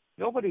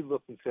 Nobody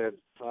looked and said,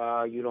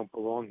 you don't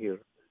belong here.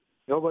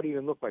 Nobody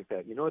even looked like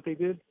that. You know what they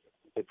did?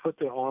 They put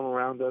their arm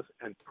around us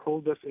and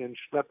pulled us in,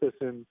 schlepped us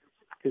in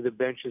to the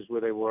benches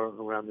where they were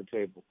around the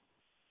table.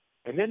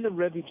 And then the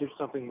Rebbe did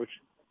something which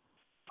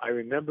I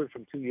remembered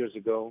from 2 years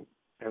ago,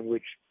 and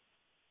which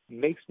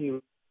makes me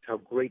realize how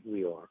great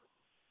we are,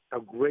 how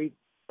great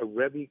a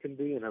Rebbe can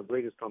be, and how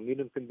great his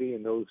Talmidim can be,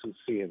 and those who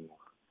see him.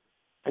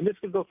 And this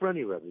could go for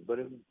any Rebbe, but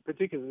in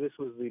particular, this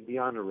was the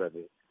Diana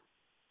Rebbe.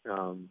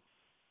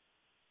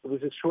 It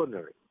was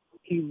extraordinary.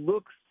 He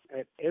looks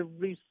at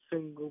every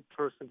single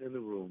person in the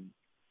room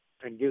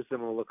and gives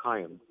them a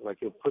l'chaim. Like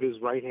he'll put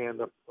his right hand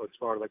up as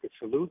far like a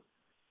salute,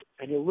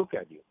 and he'll look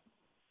at you.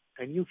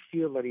 And you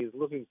feel that he's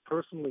looking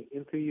personally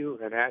into you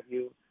and at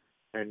you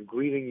and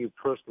greeting you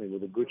personally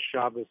with a good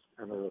Shabbos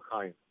and a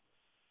l'chaim.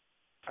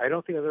 I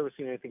don't think I've ever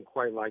seen anything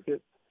quite like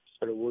it,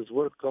 but it was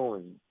worth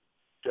going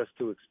just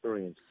to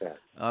experience that.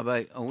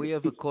 Rabbi, we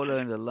have a caller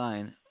in the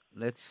line.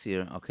 Let's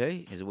hear,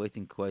 okay? He's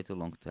waiting quite a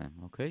long time,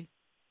 okay?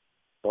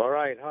 All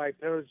right. Hi,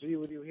 Peretz G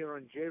with you here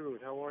on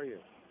JRoot. How are you?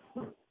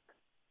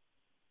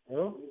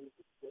 Hello?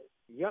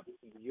 Yep,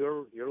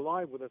 you're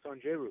live with us on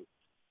JRoot.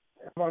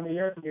 I'm on the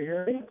air. Can you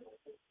hear me?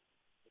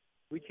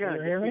 We can.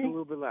 You hear me? A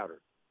little bit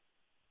louder.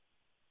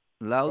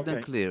 Loud and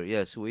Okay. clear.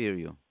 Yes, we hear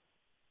you.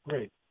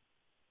 Great.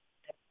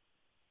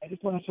 I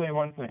just want to say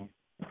one thing.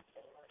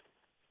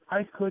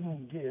 I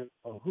couldn't give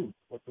a hoot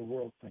what the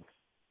world thinks.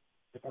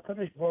 If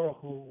HaKadosh Baruch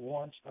Hu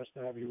wants us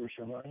to have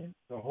Yerushalayim,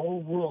 the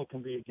whole world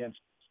can be against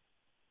us.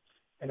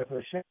 And if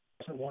Hashem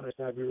doesn't want us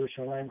to have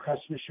Yerushalayim, Chas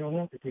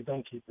v'sholem, if we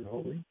don't keep it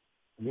holy,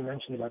 you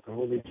mentioned about the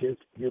holy kids,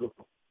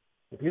 beautiful.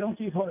 If we don't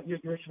keep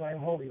Yerushalayim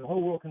holy, the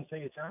whole world can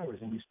say it's ours,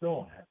 and we still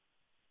won't have it.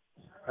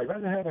 I'd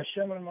rather have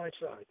Hashem on my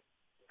side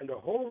and the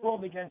whole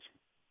world against me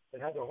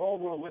than have the whole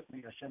world with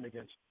me, Hashem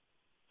against me.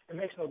 It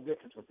makes no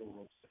difference what the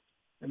world says.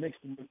 It makes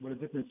what the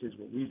difference is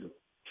what we do.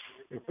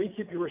 If we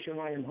keep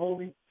Yerushalayim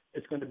holy,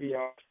 it's going to be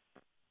ours.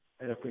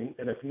 And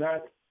if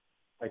not,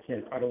 I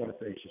don't want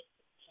to face it.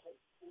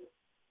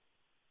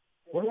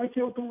 What do I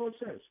care what the world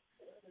says?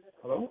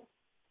 Hello?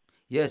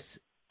 Yes,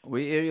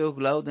 we hear you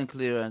loud and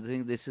clear. And I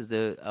think this is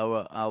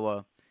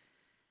our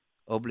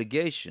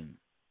obligation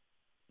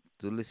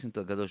to listen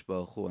to Kadosh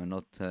Baruch Hu and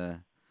not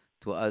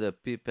to other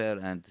people.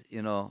 And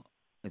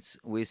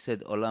we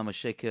said Olam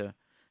HaSheker,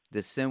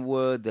 the same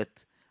word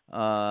that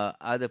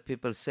other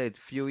people said a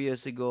few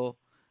years ago,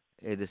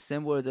 the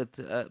same word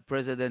that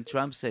President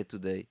Trump said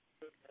today,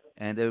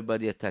 and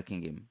everybody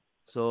attacking him.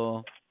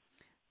 So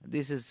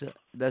this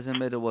doesn't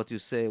matter what you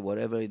say,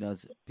 whatever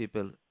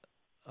people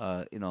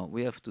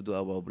we have to do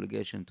our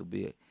obligation to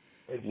be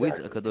Exactly. with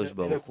Akadosh And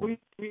Baruch if Hu. we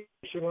treat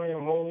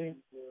Shemayim holy,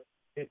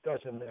 it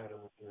doesn't matter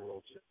what the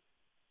world says.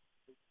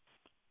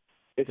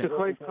 It's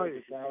Thank-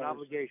 it's an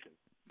obligation.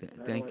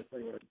 Thank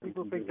you.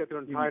 People think that they're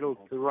entitled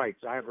to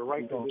rights. I have a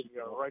right to live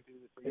here, I have a right to do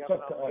this. But you It's have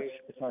an up to us.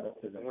 obligation. It's not up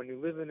to And them. when you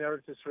live in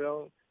Eretz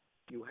Israel,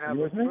 you have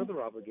You a with me?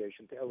 further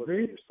obligation to elevate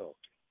Agreed? yourself.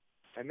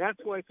 And that's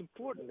why it's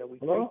important that we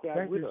Hello? take that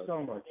Thank with you us.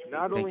 so much.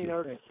 Not Thank only in you.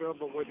 Eretz Israel,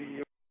 but whether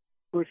you're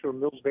Bush or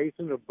Mill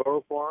Basin or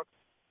Borough Park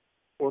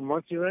or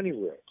Muncie or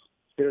anywhere.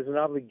 There's an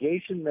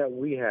obligation that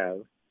we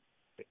have.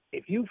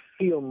 If you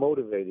feel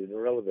motivated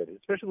or elevated,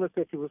 especially let's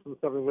say if you listen to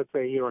something, let's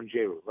say here on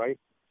JRoot, right?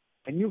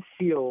 And you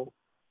feel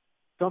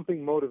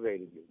something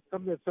motivated you,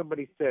 something that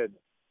somebody said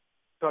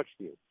touched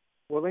you,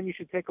 well, then you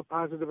should take a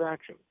positive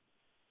action.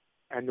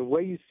 And the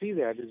way you see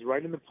that is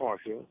right in the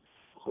Parsha,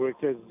 where it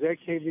says, Zeh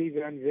kevi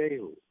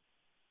v'anzehu.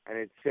 And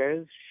it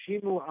says,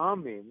 Shimu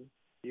amin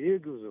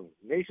yirguzum.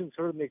 Nations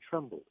heard and they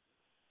trembled.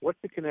 What's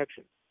the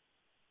connection?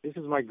 This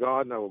is my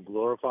God, and I will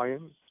glorify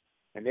him.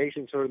 And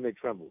nations heard and they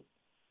trembled.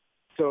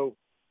 So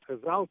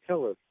Chazal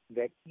tell us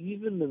that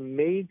even the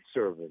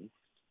maidservants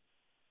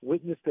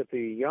witnessed at the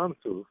Yam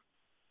Suf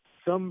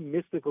some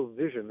mystical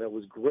vision that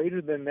was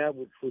greater than that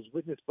which was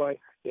witnessed by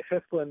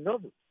Yechezkel and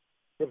Navi.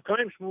 Rav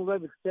Chaim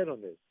Shmuel said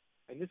on this,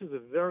 and this is a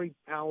very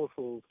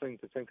powerful thing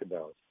to think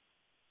about,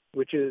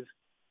 which is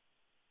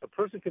a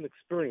person can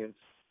experience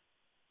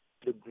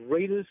the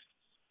greatest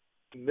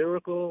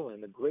miracle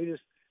and the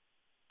greatest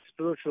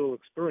spiritual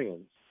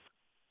experience,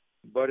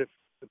 but if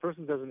the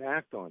person doesn't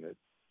act on it,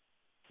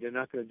 they're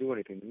not going to do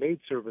anything. The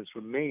maidservants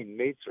remain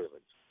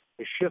maidservants.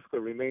 The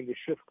Shifka remained the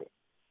Shifka,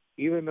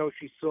 even though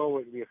she saw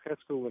what the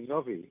Yechezkel and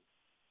Navi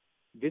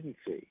didn't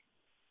see.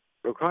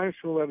 Rav Chaim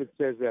Shmuel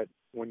says that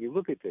when you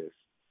look at this,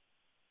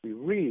 we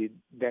read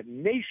that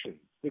nations,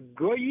 the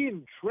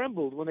Goyim,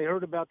 trembled when they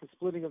heard about the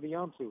splitting of the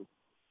Yam Suf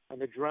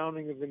and the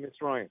drowning of the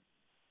Mitzrayim.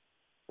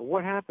 But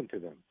what happened to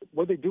them?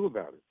 What did they do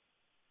about it?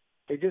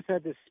 They just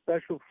had this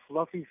special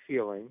fluffy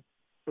feeling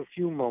for a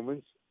few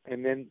moments,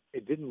 and then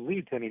it didn't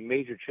lead to any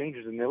major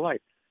changes in their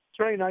life. It's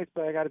very nice,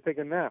 but I got to take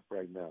a nap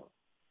right now.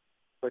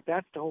 But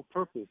that's the whole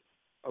purpose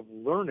of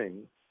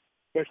learning,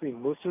 especially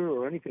Musar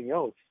or anything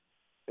else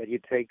that you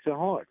take to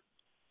heart.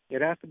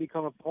 It has to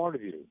become a part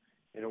of you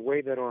in a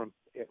way that our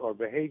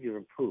behavior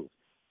improves.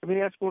 I mean,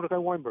 ask Mordecai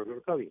Weinberg.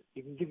 I'll tell you,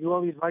 he can give you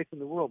all the advice in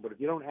the world, but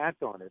if you don't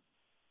act on it,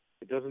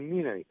 it doesn't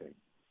mean anything.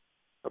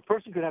 A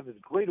person could have this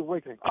great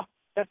awakening. Oh,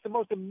 that's the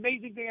most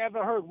amazing thing I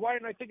ever heard. Why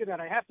didn't I think of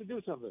that? I have to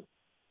do something.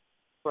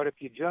 But if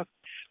you just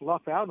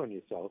slough out on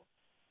yourself,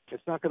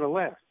 it's not going to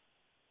last.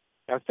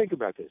 Now think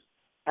about this.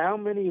 How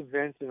many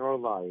events in our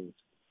lives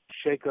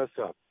shake us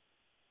up?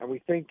 And we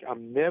think,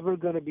 I'm never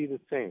going to be the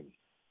same.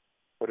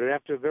 But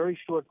after a very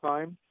short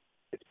time,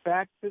 it's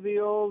back to the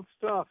old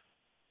stuff.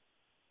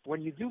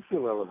 When you do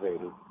feel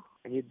elevated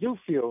and you do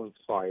feel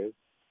inspired,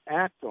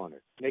 act on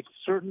it. Make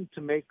certain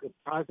to make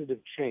a positive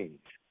change.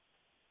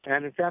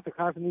 And in fact, the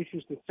Chazon Ish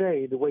used to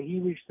say, the way he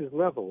reached his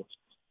level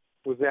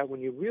was that when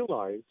you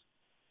realize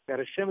that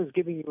Hashem is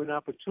giving you an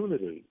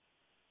opportunity,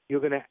 you're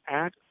going to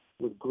act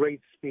with great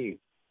speed.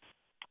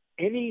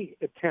 Any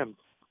attempt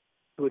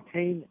to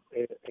attain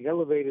an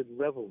elevated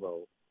level,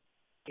 though,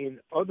 in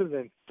other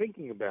than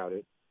thinking about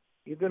it,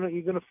 you're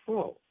gonna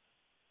fall.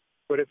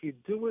 But if you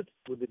do it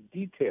with the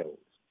details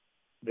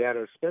that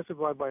are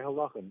specified by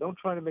halakha, don't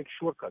try to make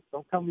shortcuts.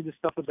 Don't tell me this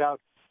stuff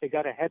about they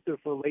got a heter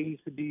for ladies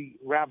to be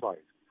rabbis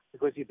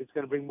because if it's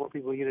going to bring more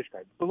people to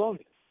Yiddishkeit.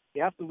 Baloney.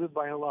 You have to live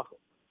by halakha,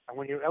 and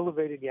when you're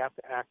elevated, you have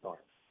to act on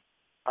it.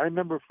 I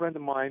remember a friend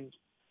of mine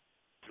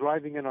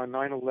driving in on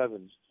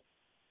 9/11,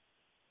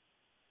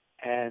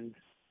 and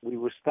we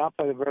were stopped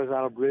by the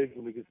Verrazano Bridge,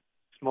 and we could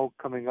smoke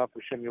coming up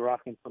with Shem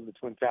Yerachim from the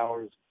Twin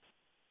Towers,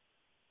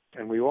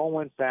 and we all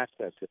went back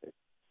that day,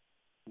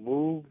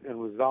 moved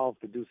and resolved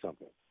to do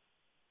something.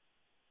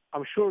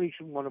 I'm sure each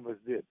one of us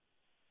did.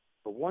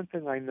 But one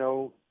thing I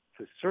know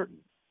for certain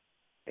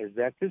is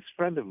that this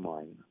friend of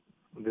mine,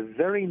 the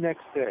very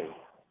next day,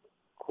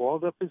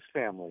 called up his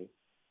family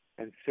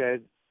and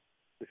said,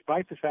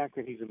 despite the fact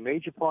that he's a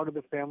major part of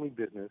the family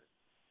business,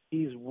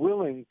 he's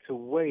willing to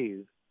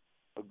waive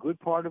a good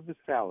part of his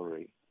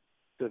salary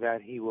so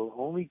that he will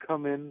only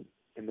come in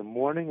the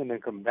morning and then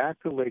come back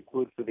to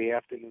Lakewood for the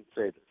afternoon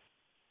Seder.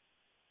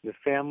 The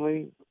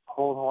family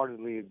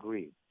wholeheartedly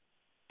agreed.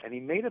 And he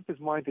made up his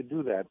mind to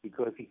do that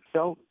because he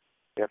felt,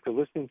 after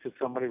listening to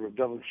somebody, Rav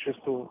David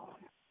Shistel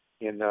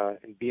in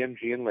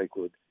BMG in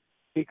Lakewood,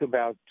 speak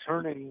about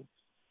turning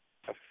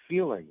a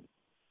feeling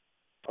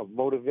of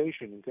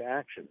motivation into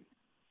action,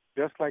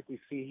 just like we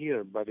see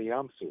here by the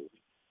Yam Suf.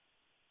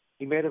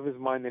 He made up his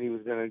mind that he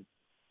was going to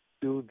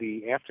do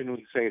the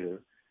afternoon Seder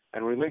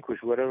and relinquish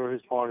whatever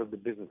his part of the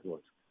business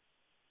was.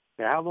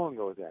 Now, how long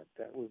ago was that?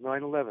 That was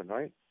 9/11,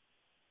 right?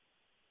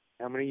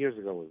 How many years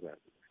ago was that?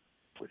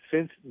 But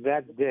since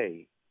that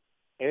day,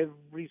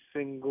 every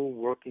single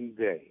working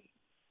day,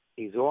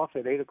 he's off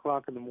at 8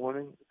 o'clock in the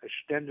morning, a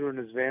stender in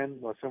his van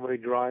while somebody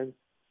drives.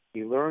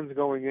 He learns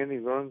going in, he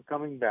learns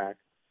coming back.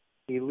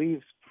 He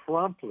leaves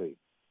promptly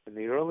in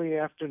the early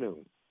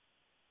afternoon,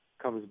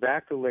 comes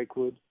back to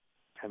Lakewood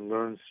and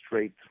learns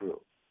straight through.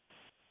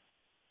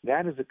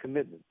 That is a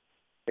commitment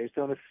based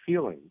on a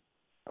feeling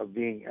of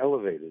being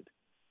elevated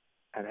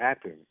and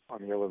acting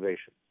on the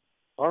elevation.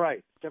 All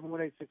right,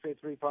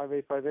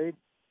 718-683-5858.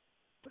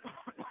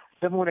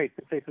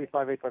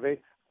 718-683-5858.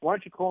 Why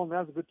don't you call?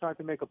 Now's a good time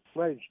to make a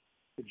pledge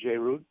to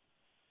JRoot,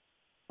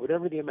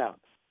 whatever the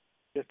amount,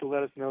 just to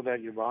let us know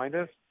that you're behind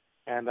us.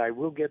 And I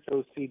will get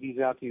those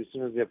CDs out to you as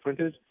soon as they're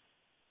printed.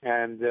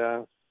 And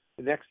the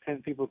next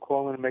 10 people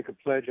call in and make a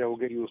pledge, I will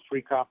get you a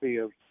free copy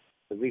of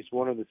at least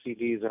one of the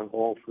CDs on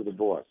All for the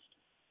Boss.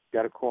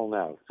 Got to call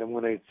now,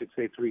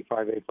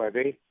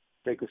 718-683-5858.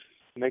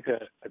 Make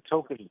a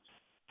token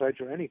pledge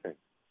or anything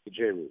to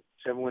JRoot,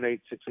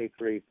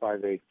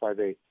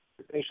 718-683-5858.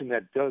 The station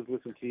that does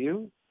listen to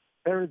you,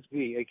 Peretz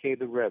B, a.k.a.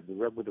 the Reb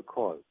with a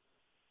cause.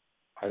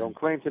 I don't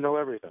claim to know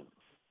everything,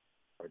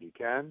 but you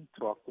can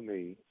talk to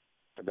me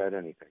about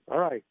anything. All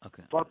right.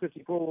 Okay. Block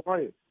 54, where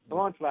are you? Come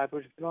on,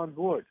 Flatbush, get on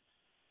board.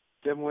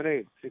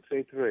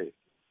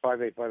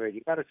 718-683-5858.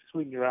 You got to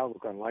sweeten your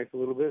outlook on life a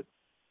little bit.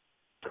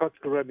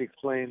 Kutzker Rebbe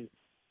explained,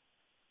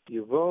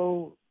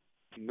 Yevo,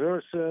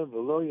 Mirsa,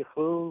 Velo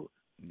Yechu,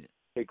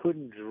 they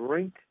couldn't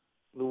drink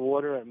the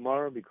water at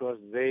Mara because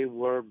they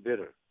were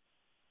bitter.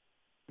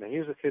 Now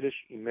here's a Kiddush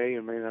you may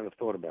or may not have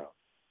thought about.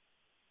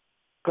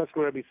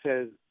 Kutzker Rebbe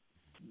says,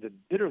 the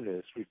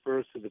bitterness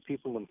refers to the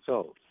people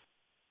themselves.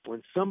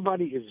 When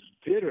somebody is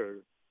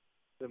bitter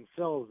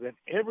themselves, then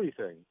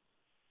everything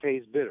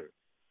tastes bitter.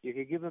 You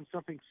can give them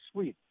something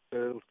sweet,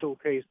 but it'll still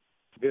taste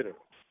bitter.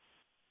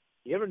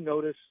 You ever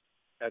notice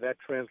how that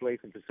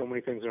translates into so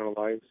many things in our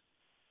lives?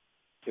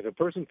 If a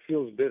person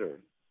feels bitter,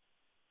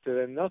 so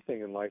then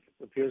nothing in life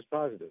appears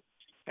positive.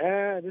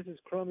 This is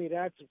crummy,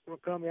 that's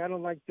crummy, I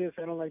don't like this,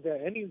 I don't like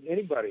that.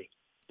 Anybody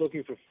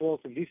looking for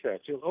faults and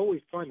defects, you'll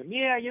always find them.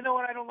 Yeah, you know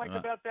what I don't like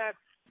about that?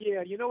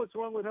 Yeah, you know what's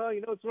wrong with her?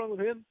 You know what's wrong with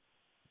him?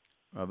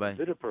 Rabbi. A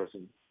bitter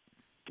person.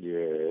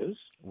 Yes?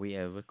 We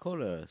have a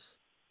caller.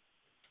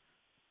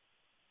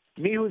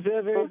 Me who's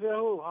there?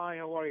 Hi,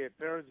 how are you?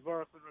 Peretz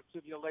Baruch and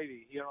Raksivia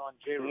Lady here on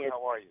JRoot. Yes,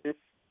 how are you? This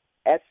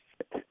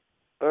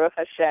Baruch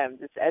Hashem.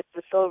 This is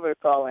Esther Silver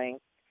calling.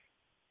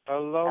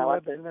 Hello,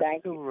 Esther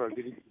Silver.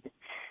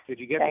 Did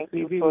you get thank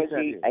the CD? You for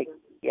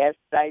yes,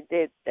 I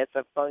did. That's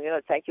a phone.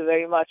 Thank you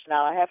very much.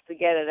 Now I have to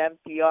get an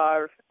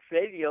NPR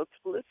radio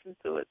to listen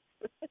to it,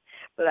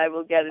 but I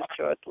will get it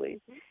shortly.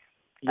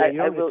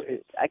 Yeah,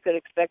 I could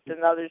expect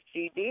another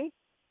CD.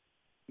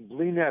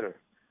 Bli Netter,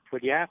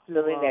 but you have to.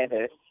 Bli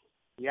Netter.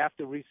 You have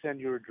to resend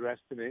your address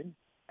to me,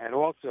 and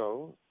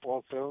also,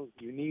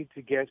 you need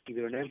to get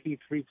either an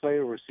MP3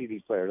 player or a CD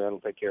player. That'll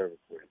take care of it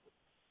for you.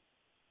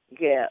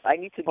 Yeah, I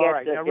need to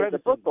get the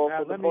book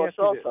also, the course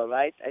also,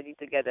 right? I need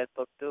to get that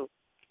book too.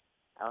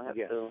 I'll have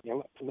to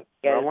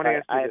get I want to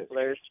ask you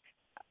Eichler's.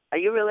 Are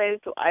you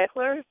related to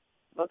Eichler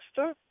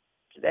bookstore,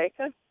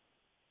 Judaica?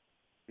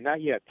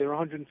 Not yet. They're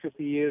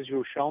 150 years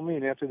Yerushalmi,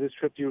 and after this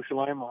trip to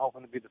Yerushalayim, I'm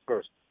hoping to be the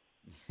first.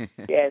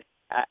 Yes,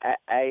 I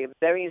am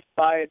very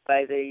inspired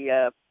by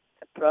the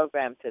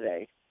program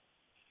today.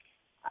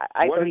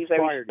 I believe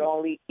very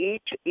strongly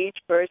each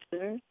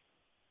person.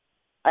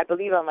 I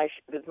believe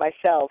with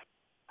myself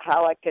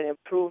how I can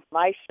improve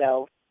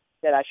myself,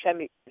 that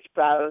Hashem is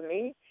proud of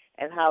me,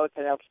 and how it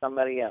can help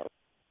somebody else.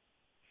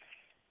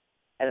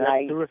 And That's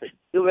I terrific.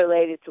 do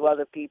relate it to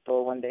other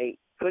people when they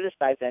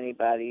criticize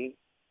anybody.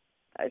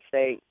 I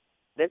say,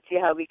 let's see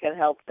how we can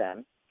help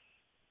them,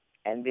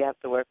 and we have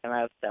to work on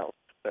ourselves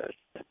first.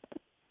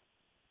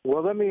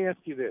 Well, let me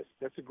ask you this.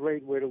 That's a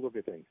great way to look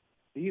at things.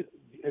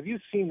 Have you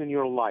seen in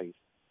your life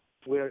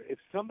where if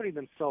somebody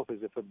themselves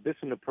is a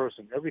bitter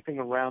person, everything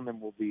around them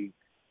will be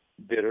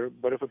bitter,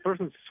 but if a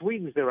person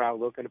sweetens their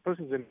outlook and a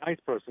person's a nice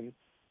person,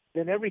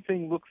 then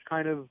everything looks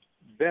kind of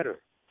better.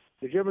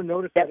 Did you ever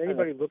notice that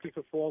anybody looking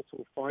for faults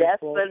will find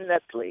faults?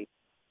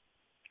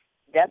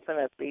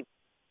 Definitely.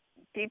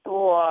 People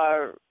who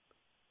are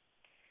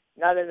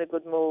not in a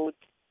good mood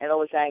and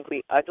always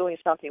angry are doing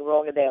something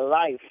wrong in their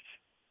life,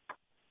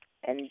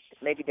 and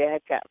maybe they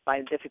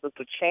find it difficult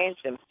to change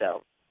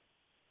themselves.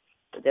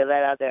 So they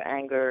let out their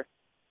anger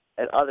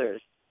at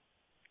others.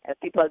 And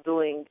people are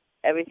doing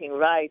everything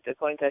right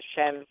according to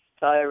Hashem's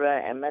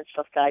Torah and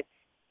Menschlichkeit.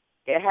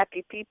 They're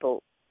happy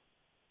people.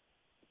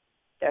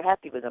 They're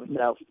happy with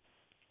themselves.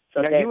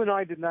 So now, you and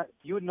I did not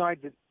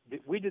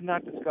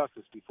discuss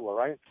this before,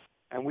 right?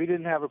 And we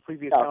didn't have a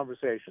previous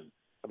conversation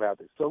about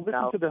this. So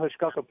listen to the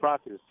Hashgacha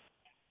Pratis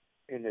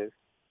in this.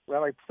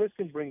 Rabbi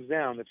Pliskin brings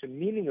down that the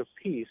meaning of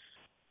peace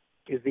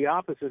is the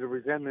opposite of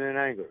resentment and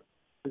anger.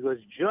 Because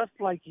just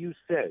like you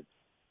said,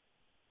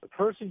 a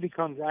person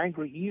becomes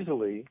angry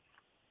easily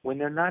when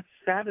they're not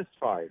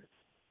satisfied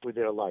with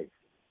their life.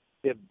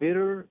 They're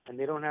bitter and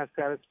they don't have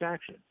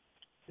satisfaction.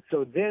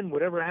 So then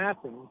whatever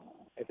happens,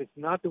 if it's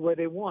not the way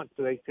they want,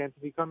 so they tend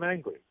to become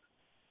angry.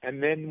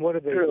 And then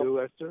what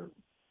do, Esther?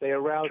 They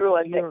arouse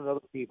fear in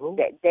other people.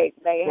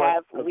 They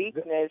have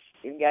weakness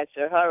in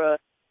Yetzer Hara,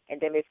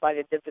 and they may find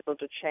it difficult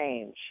to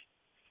change.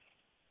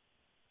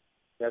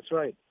 That's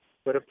right.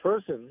 But a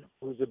person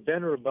who's a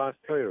ben or a bas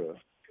Torah,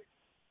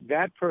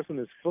 that person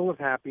is full of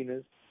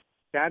happiness,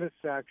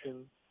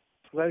 satisfaction,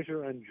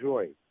 pleasure, and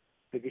joy.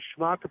 The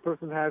geschmack a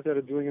person has out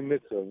of doing a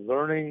mitzvah,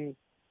 learning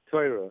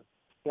Torah,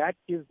 that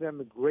gives them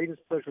the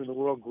greatest pleasure in the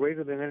world,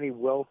 greater than any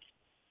wealth,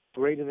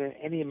 greater than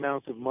any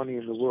amount of money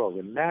in the world.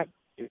 And that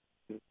is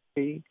the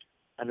key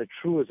and the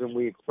truism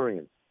we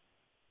experience.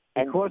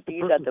 And Because the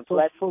these person are the is so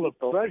blessed full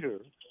people. of pleasure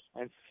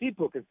and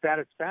sipuk and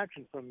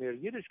satisfaction from their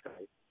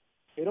Yiddishkeit,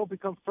 they don't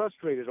become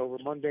frustrated over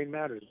mundane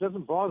matters. It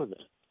doesn't bother them.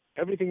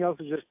 Everything else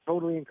is just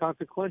totally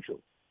inconsequential.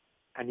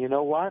 And you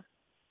know what?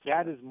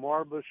 That is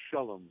marba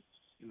shalom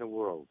in the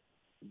world.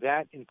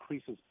 That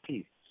increases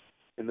peace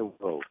in the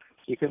world.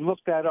 You can look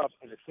that up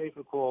in a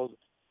sefer called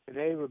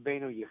Bnei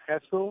Rabbeinu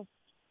Yecheskel,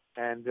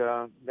 and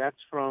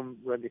that's from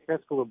Rabbi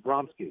Yecheskel of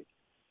Bromsky,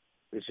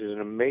 which is an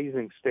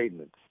amazing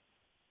statement.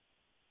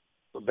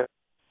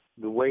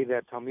 The way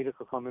that Talmidei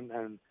Chachamim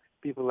and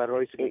people that are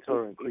Oisik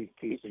Torah increase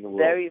peace in the world.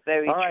 Very,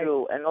 very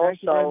true. And also,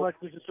 thank you very much,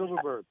 Mr.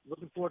 Silverberg.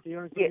 Looking forward to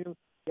hearing from you.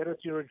 Get us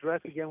your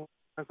address again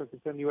so I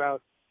can send you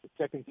out the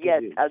second CD.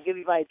 yes, I'll give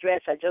you my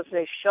address. I just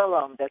say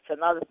shalom. That's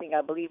another thing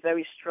I believe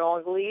very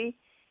strongly,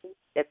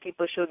 that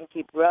people shouldn't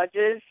keep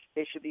grudges.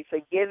 They should be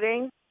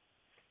forgiving,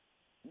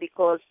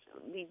 because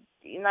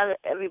not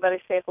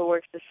everybody's sefer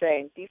works the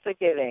same. Be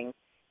forgiving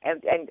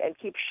and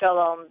keep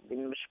shalom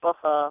in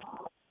mishpacha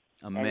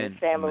and in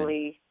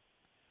family.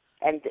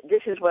 Amen. And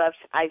this is what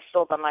I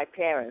saw by my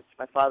parents.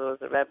 My father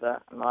was a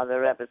Rebbe, my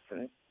mother a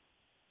Rebbetzin.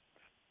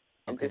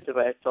 And this is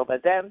what I saw by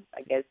them.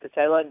 I guess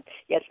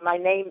yes, my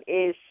name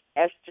is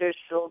Esther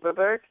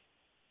Silverberg.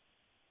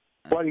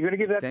 Well, you're going to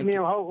give that to me?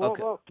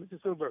 Okay.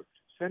 Mr. Silverberg.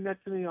 Send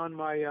that to me on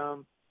my,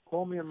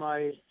 call me on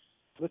my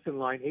listen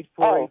line,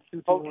 848-221-4605.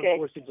 Okay.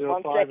 1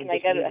 second, I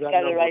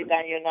got to write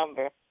down your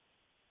number.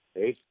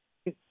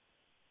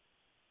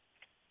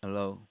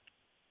 Hello.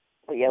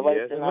 Oh, yeah, what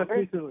is the number?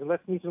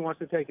 Unless Neeson wants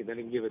to take it, then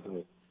he can give it to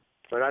me.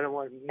 But I don't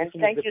want. And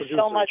thank you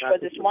so much for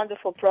this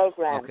wonderful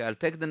program. Okay, I'll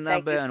take the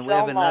number, and we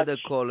have another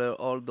caller.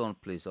 Hold on,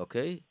 please,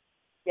 okay?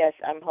 Yes,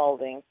 I'm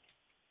holding.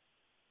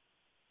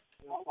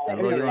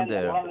 Hello, you're on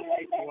there.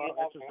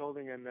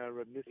 Holding and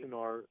Nissen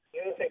are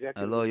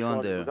hello, you're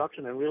on there.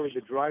 Production and really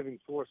the driving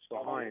force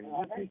behind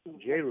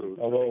JRoot.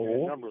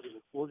 Hello.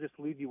 We'll just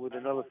leave you with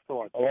another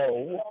thought.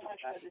 Hello.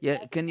 Yeah,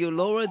 can you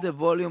lower the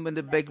volume in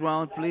the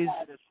background, please?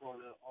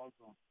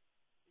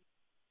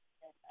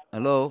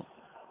 Hello.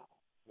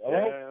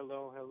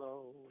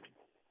 Hello.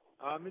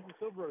 Mr.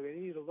 Silverberg, I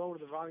need you to lower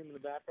the volume in the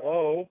background.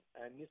 Hello.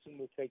 And Nissen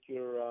will take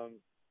your.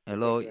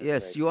 Hello.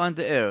 Yes, you're on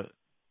the air.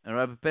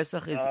 Rabbi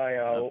Pesach is.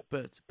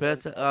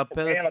 Peretz.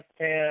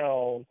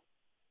 Town.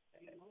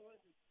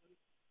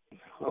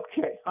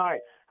 Okay. Hi.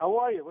 How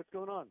are you? What's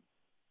going on?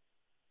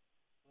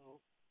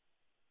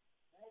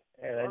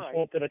 And I just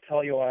wanted to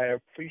tell you I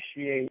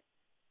appreciate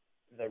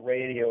the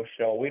radio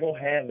show. We don't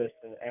have this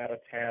in out of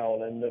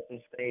town in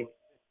different states.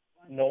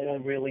 No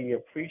one really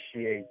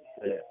appreciates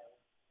it.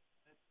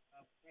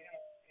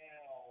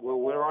 Well,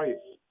 where are you?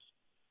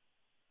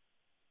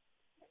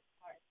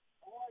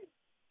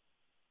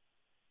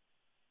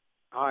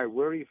 Hi,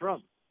 where are you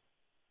from?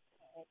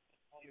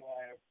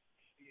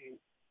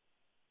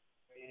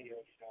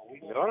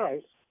 All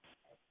right.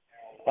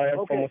 I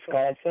am from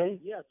Wisconsin.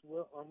 Yes,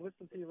 well, I'm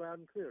listening to you loud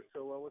and clear.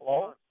 So what's Hello?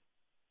 going on?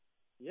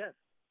 Yes.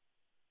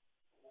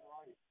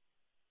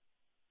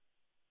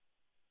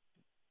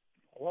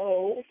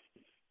 Hello?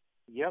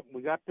 Yep,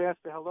 we got past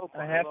the hello.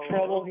 I have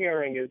trouble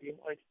hearing you. Do you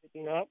mind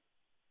speaking up?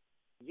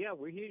 Yeah,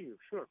 we hear you.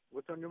 Sure.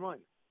 What's on your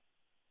mind?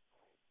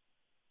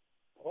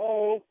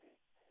 Hello?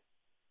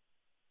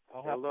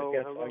 Hello.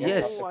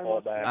 Yes,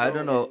 back. I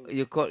don't know.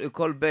 You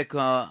call back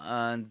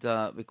and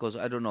because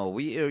I don't know.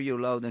 We hear you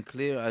loud and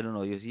clear. I don't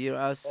know. You hear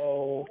us?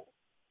 Oh.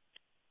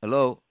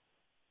 Hello.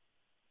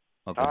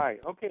 Okay. All right.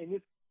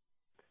 Okay.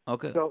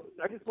 Okay. So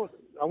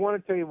I want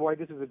to tell you why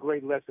this is a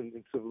great lesson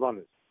in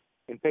Sivlanis,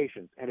 in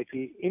patience. And if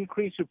you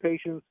increase your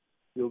patience,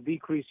 you'll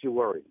decrease your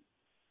worry.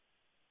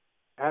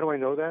 How do I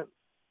know that?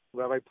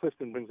 Rabbi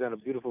Pliskin brings down a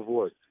beautiful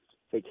word.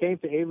 They came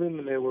to Elim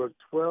and there were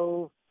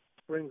 12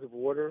 springs of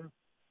water,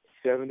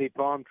 70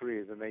 palm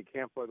trees, and they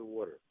camped by the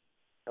water.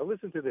 Now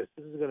listen to this.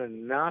 This is going to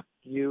knock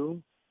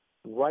you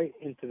right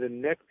into the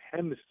next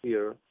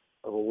hemisphere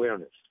of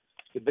awareness.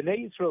 The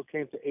Bnei Yisrael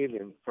came to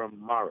Elim from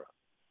Mara.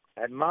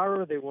 At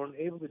Mara, they weren't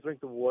able to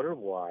drink the water.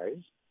 Why?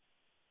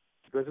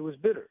 Because it was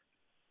bitter.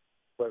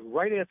 But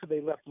right after they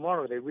left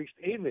Mara, they reached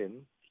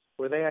Elim,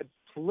 where they had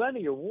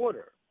plenty of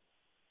water.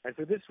 And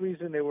for this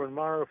reason, they were in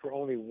Mara for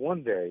only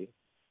 1 day,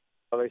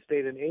 while they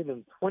stayed in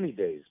Elim 20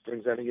 days.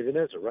 Brings down to Yidden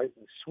Ezra, right?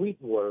 The sweet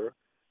water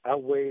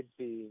outweighed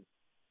the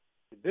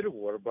bitter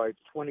water by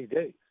 20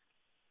 days.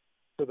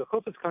 So the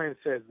Chofetz Chaim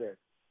says that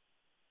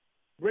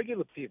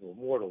regular people,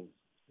 mortals,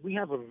 we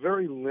have a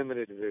very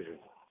limited vision,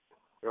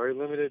 very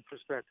limited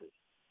perspective.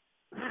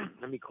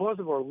 And because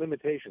of our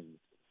limitations,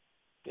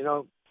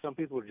 some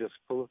people are just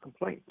full of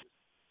complaints.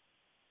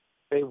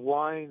 They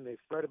whine, they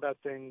fret about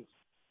things.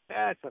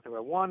 It's not the way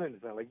I wanted,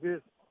 it's not like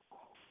this.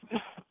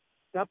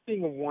 Stop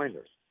being a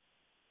whiner.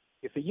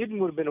 If the Yidden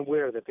would have been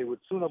aware that they would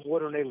soon have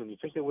water in Elam, you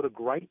think they would have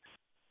griped?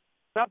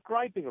 Stop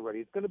griping already.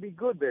 It's going to be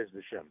good, Be'ez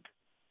Hashem.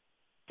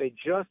 They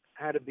just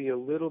had to be a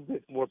little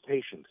bit more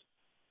patient.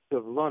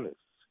 Sevlanus.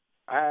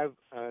 I have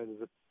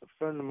there's a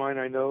friend of mine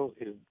I know,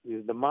 is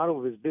the motto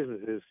of his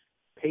business is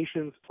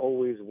patience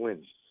always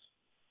wins.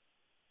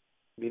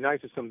 It'd be nice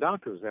if some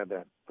doctors had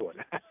that thought.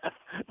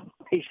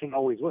 Patience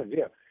always wins,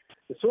 yeah.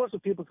 The source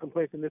of people's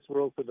complaints in this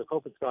world for the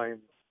Chofetz Chaim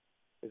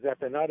is that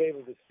they're not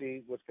able to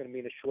see what's going to be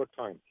in a short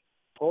time.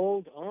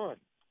 Hold on.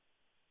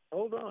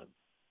 Hold on.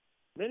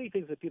 Many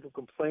things that people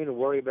complain and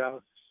worry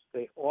about,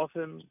 they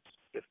often,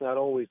 if not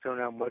always, turn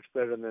out much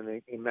better than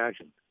they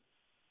imagined.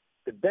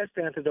 The best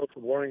antidote for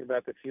worrying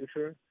about the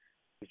future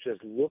is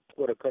just look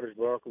what a Kadosh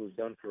Baruch Hu has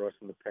done for us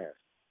in the past.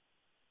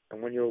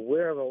 And when you're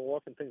aware of how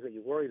often things that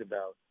you're worried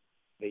about,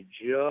 they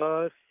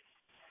just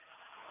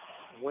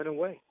went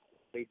away.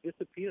 They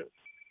disappeared.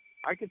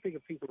 I can think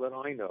of people that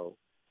I know,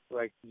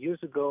 like years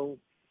ago,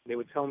 they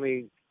would tell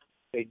me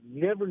they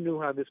never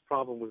knew how this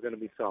problem was going to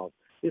be solved.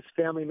 This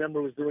family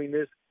member was doing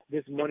this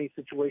money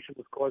situation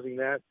was causing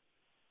that.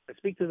 I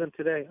speak to them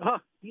today,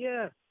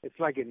 yeah, it's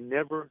like it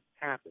never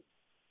happened.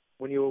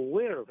 When you're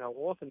aware of how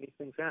often these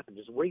things happen,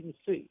 just wait and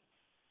see.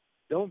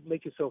 Don't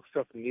make yourself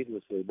suffer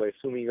needlessly by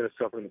assuming you're going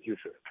to suffer in the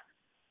future.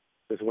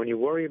 Because when you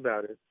worry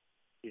about it,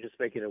 you're just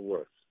making it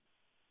worse.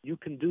 You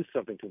can do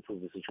something to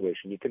improve the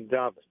situation. You can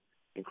daven,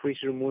 increase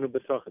your emunah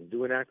b'tachon,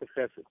 do an act of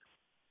chesed,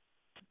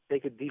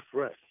 take a deep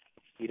breath,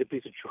 eat a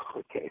piece of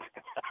chocolate cake.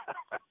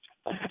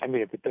 I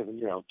mean, if it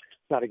doesn't,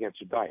 it's not against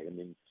your diet. I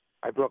mean,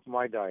 I broke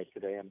my diet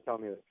today. I'm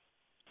telling you,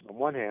 on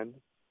one hand,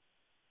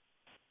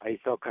 I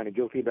felt kind of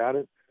guilty about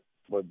it,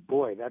 but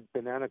boy, that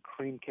banana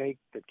cream cake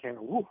that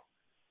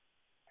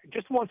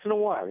just once in a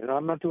while.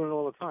 I'm not doing it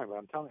all the time, but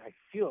I'm telling you, I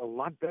feel a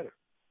lot better.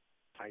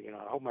 I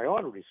hope my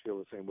arteries feel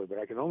the same way, but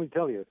I can only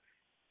tell you,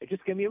 it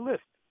just gave me a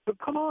lift. But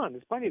come on,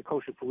 there's plenty of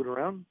kosher food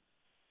around.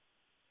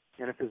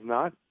 And if there's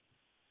not,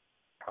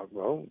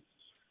 well,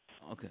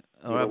 okay.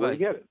 Rabbi,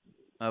 get it.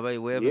 Rabbi,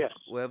 we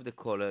have the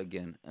caller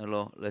again.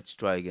 Hello, let's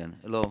try again.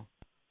 Hello.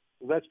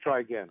 Let's try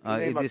again.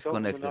 He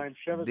disconnected.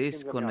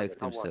 Disconnect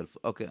himself.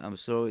 Okay, I'm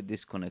sorry.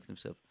 Disconnect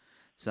himself.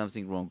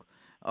 Something wrong.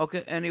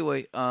 Okay.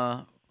 Anyway,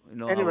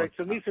 Anyway,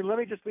 so Nissan, let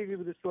me just leave you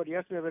with this thought.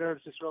 Yes, we have an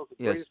Eretz Yisrael, the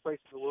greatest place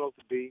in the world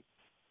to be.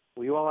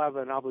 We all have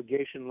an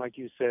obligation, like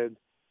you said,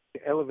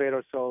 to elevate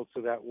ourselves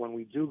so that when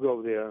we do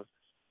go there,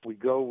 we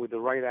go with the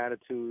right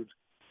attitude.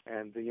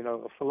 And a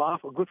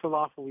good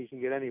falafel you can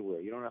get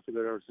anywhere. You don't have to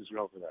go to Eretz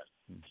Yisrael for that.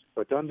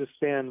 But to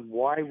understand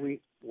why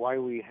we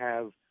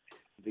have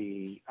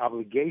the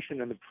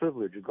obligation and the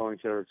privilege of going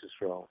to Eretz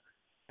Yisrael,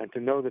 and to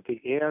know that the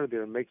air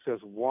there makes us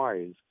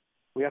wise,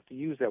 we have to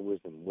use that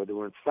wisdom. Whether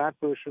we're in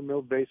Flatbush or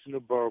Mill Basin or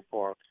Borough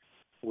Park,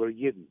 we're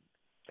Yidden.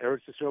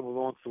 Eretz Yisrael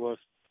belongs to us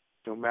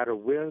no matter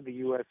where the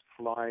U.S.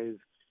 flies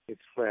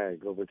its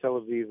flag, over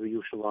Tel Aviv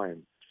or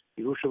Yerushalayim.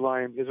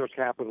 Yerushalayim is our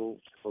capital,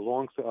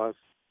 belongs to us,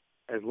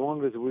 as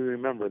long as we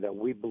remember that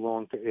we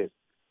belong to it.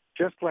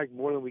 Just like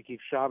more than we keep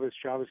Shabbos,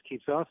 Shabbos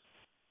keeps us,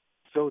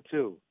 so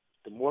too,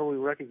 the more we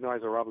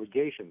recognize our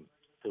obligation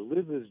to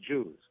live as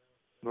Jews,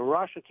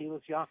 Marasha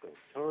Kilas Yaakov,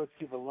 Torah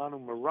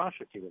Tzivalanu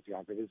Marasha Kilas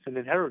Yaakov, it's an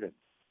inheritance,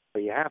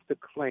 but you have to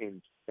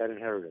claim that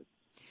inheritance.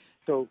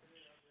 So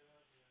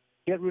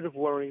get rid of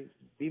worry,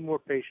 be more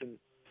patient,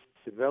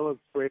 develop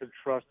greater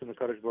trust in the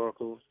Kadosh Baruch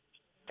Hu,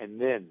 and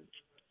then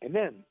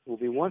we'll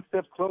be one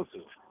step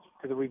closer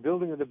to the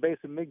rebuilding of the base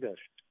of Mikdash,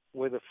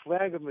 where the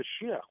flag of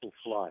Mashiach will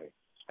fly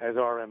as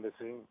our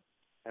embassy,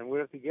 and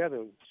we're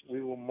together.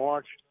 We will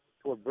march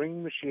toward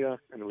bringing Mashiach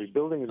and the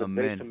rebuilding of the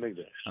base of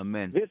Mikdash.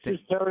 Amen. This is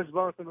Peretz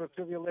Baruch and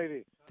Rativia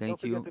Levi.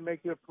 Don't forget to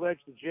make your pledge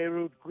to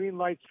JRoot. Green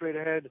light straight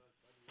ahead.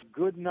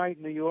 Good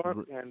night, New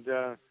York,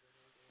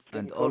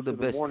 and all the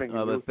best,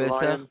 Rabbi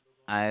Pesach.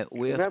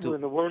 Remember,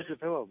 in the words of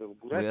Hillel,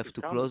 we have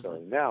to close.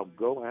 Now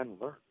go and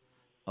learn.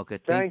 Okay,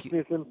 thank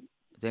you.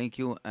 Thank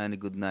you, and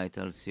good night.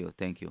 I'll see you.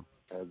 Thank you.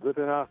 Good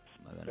enough.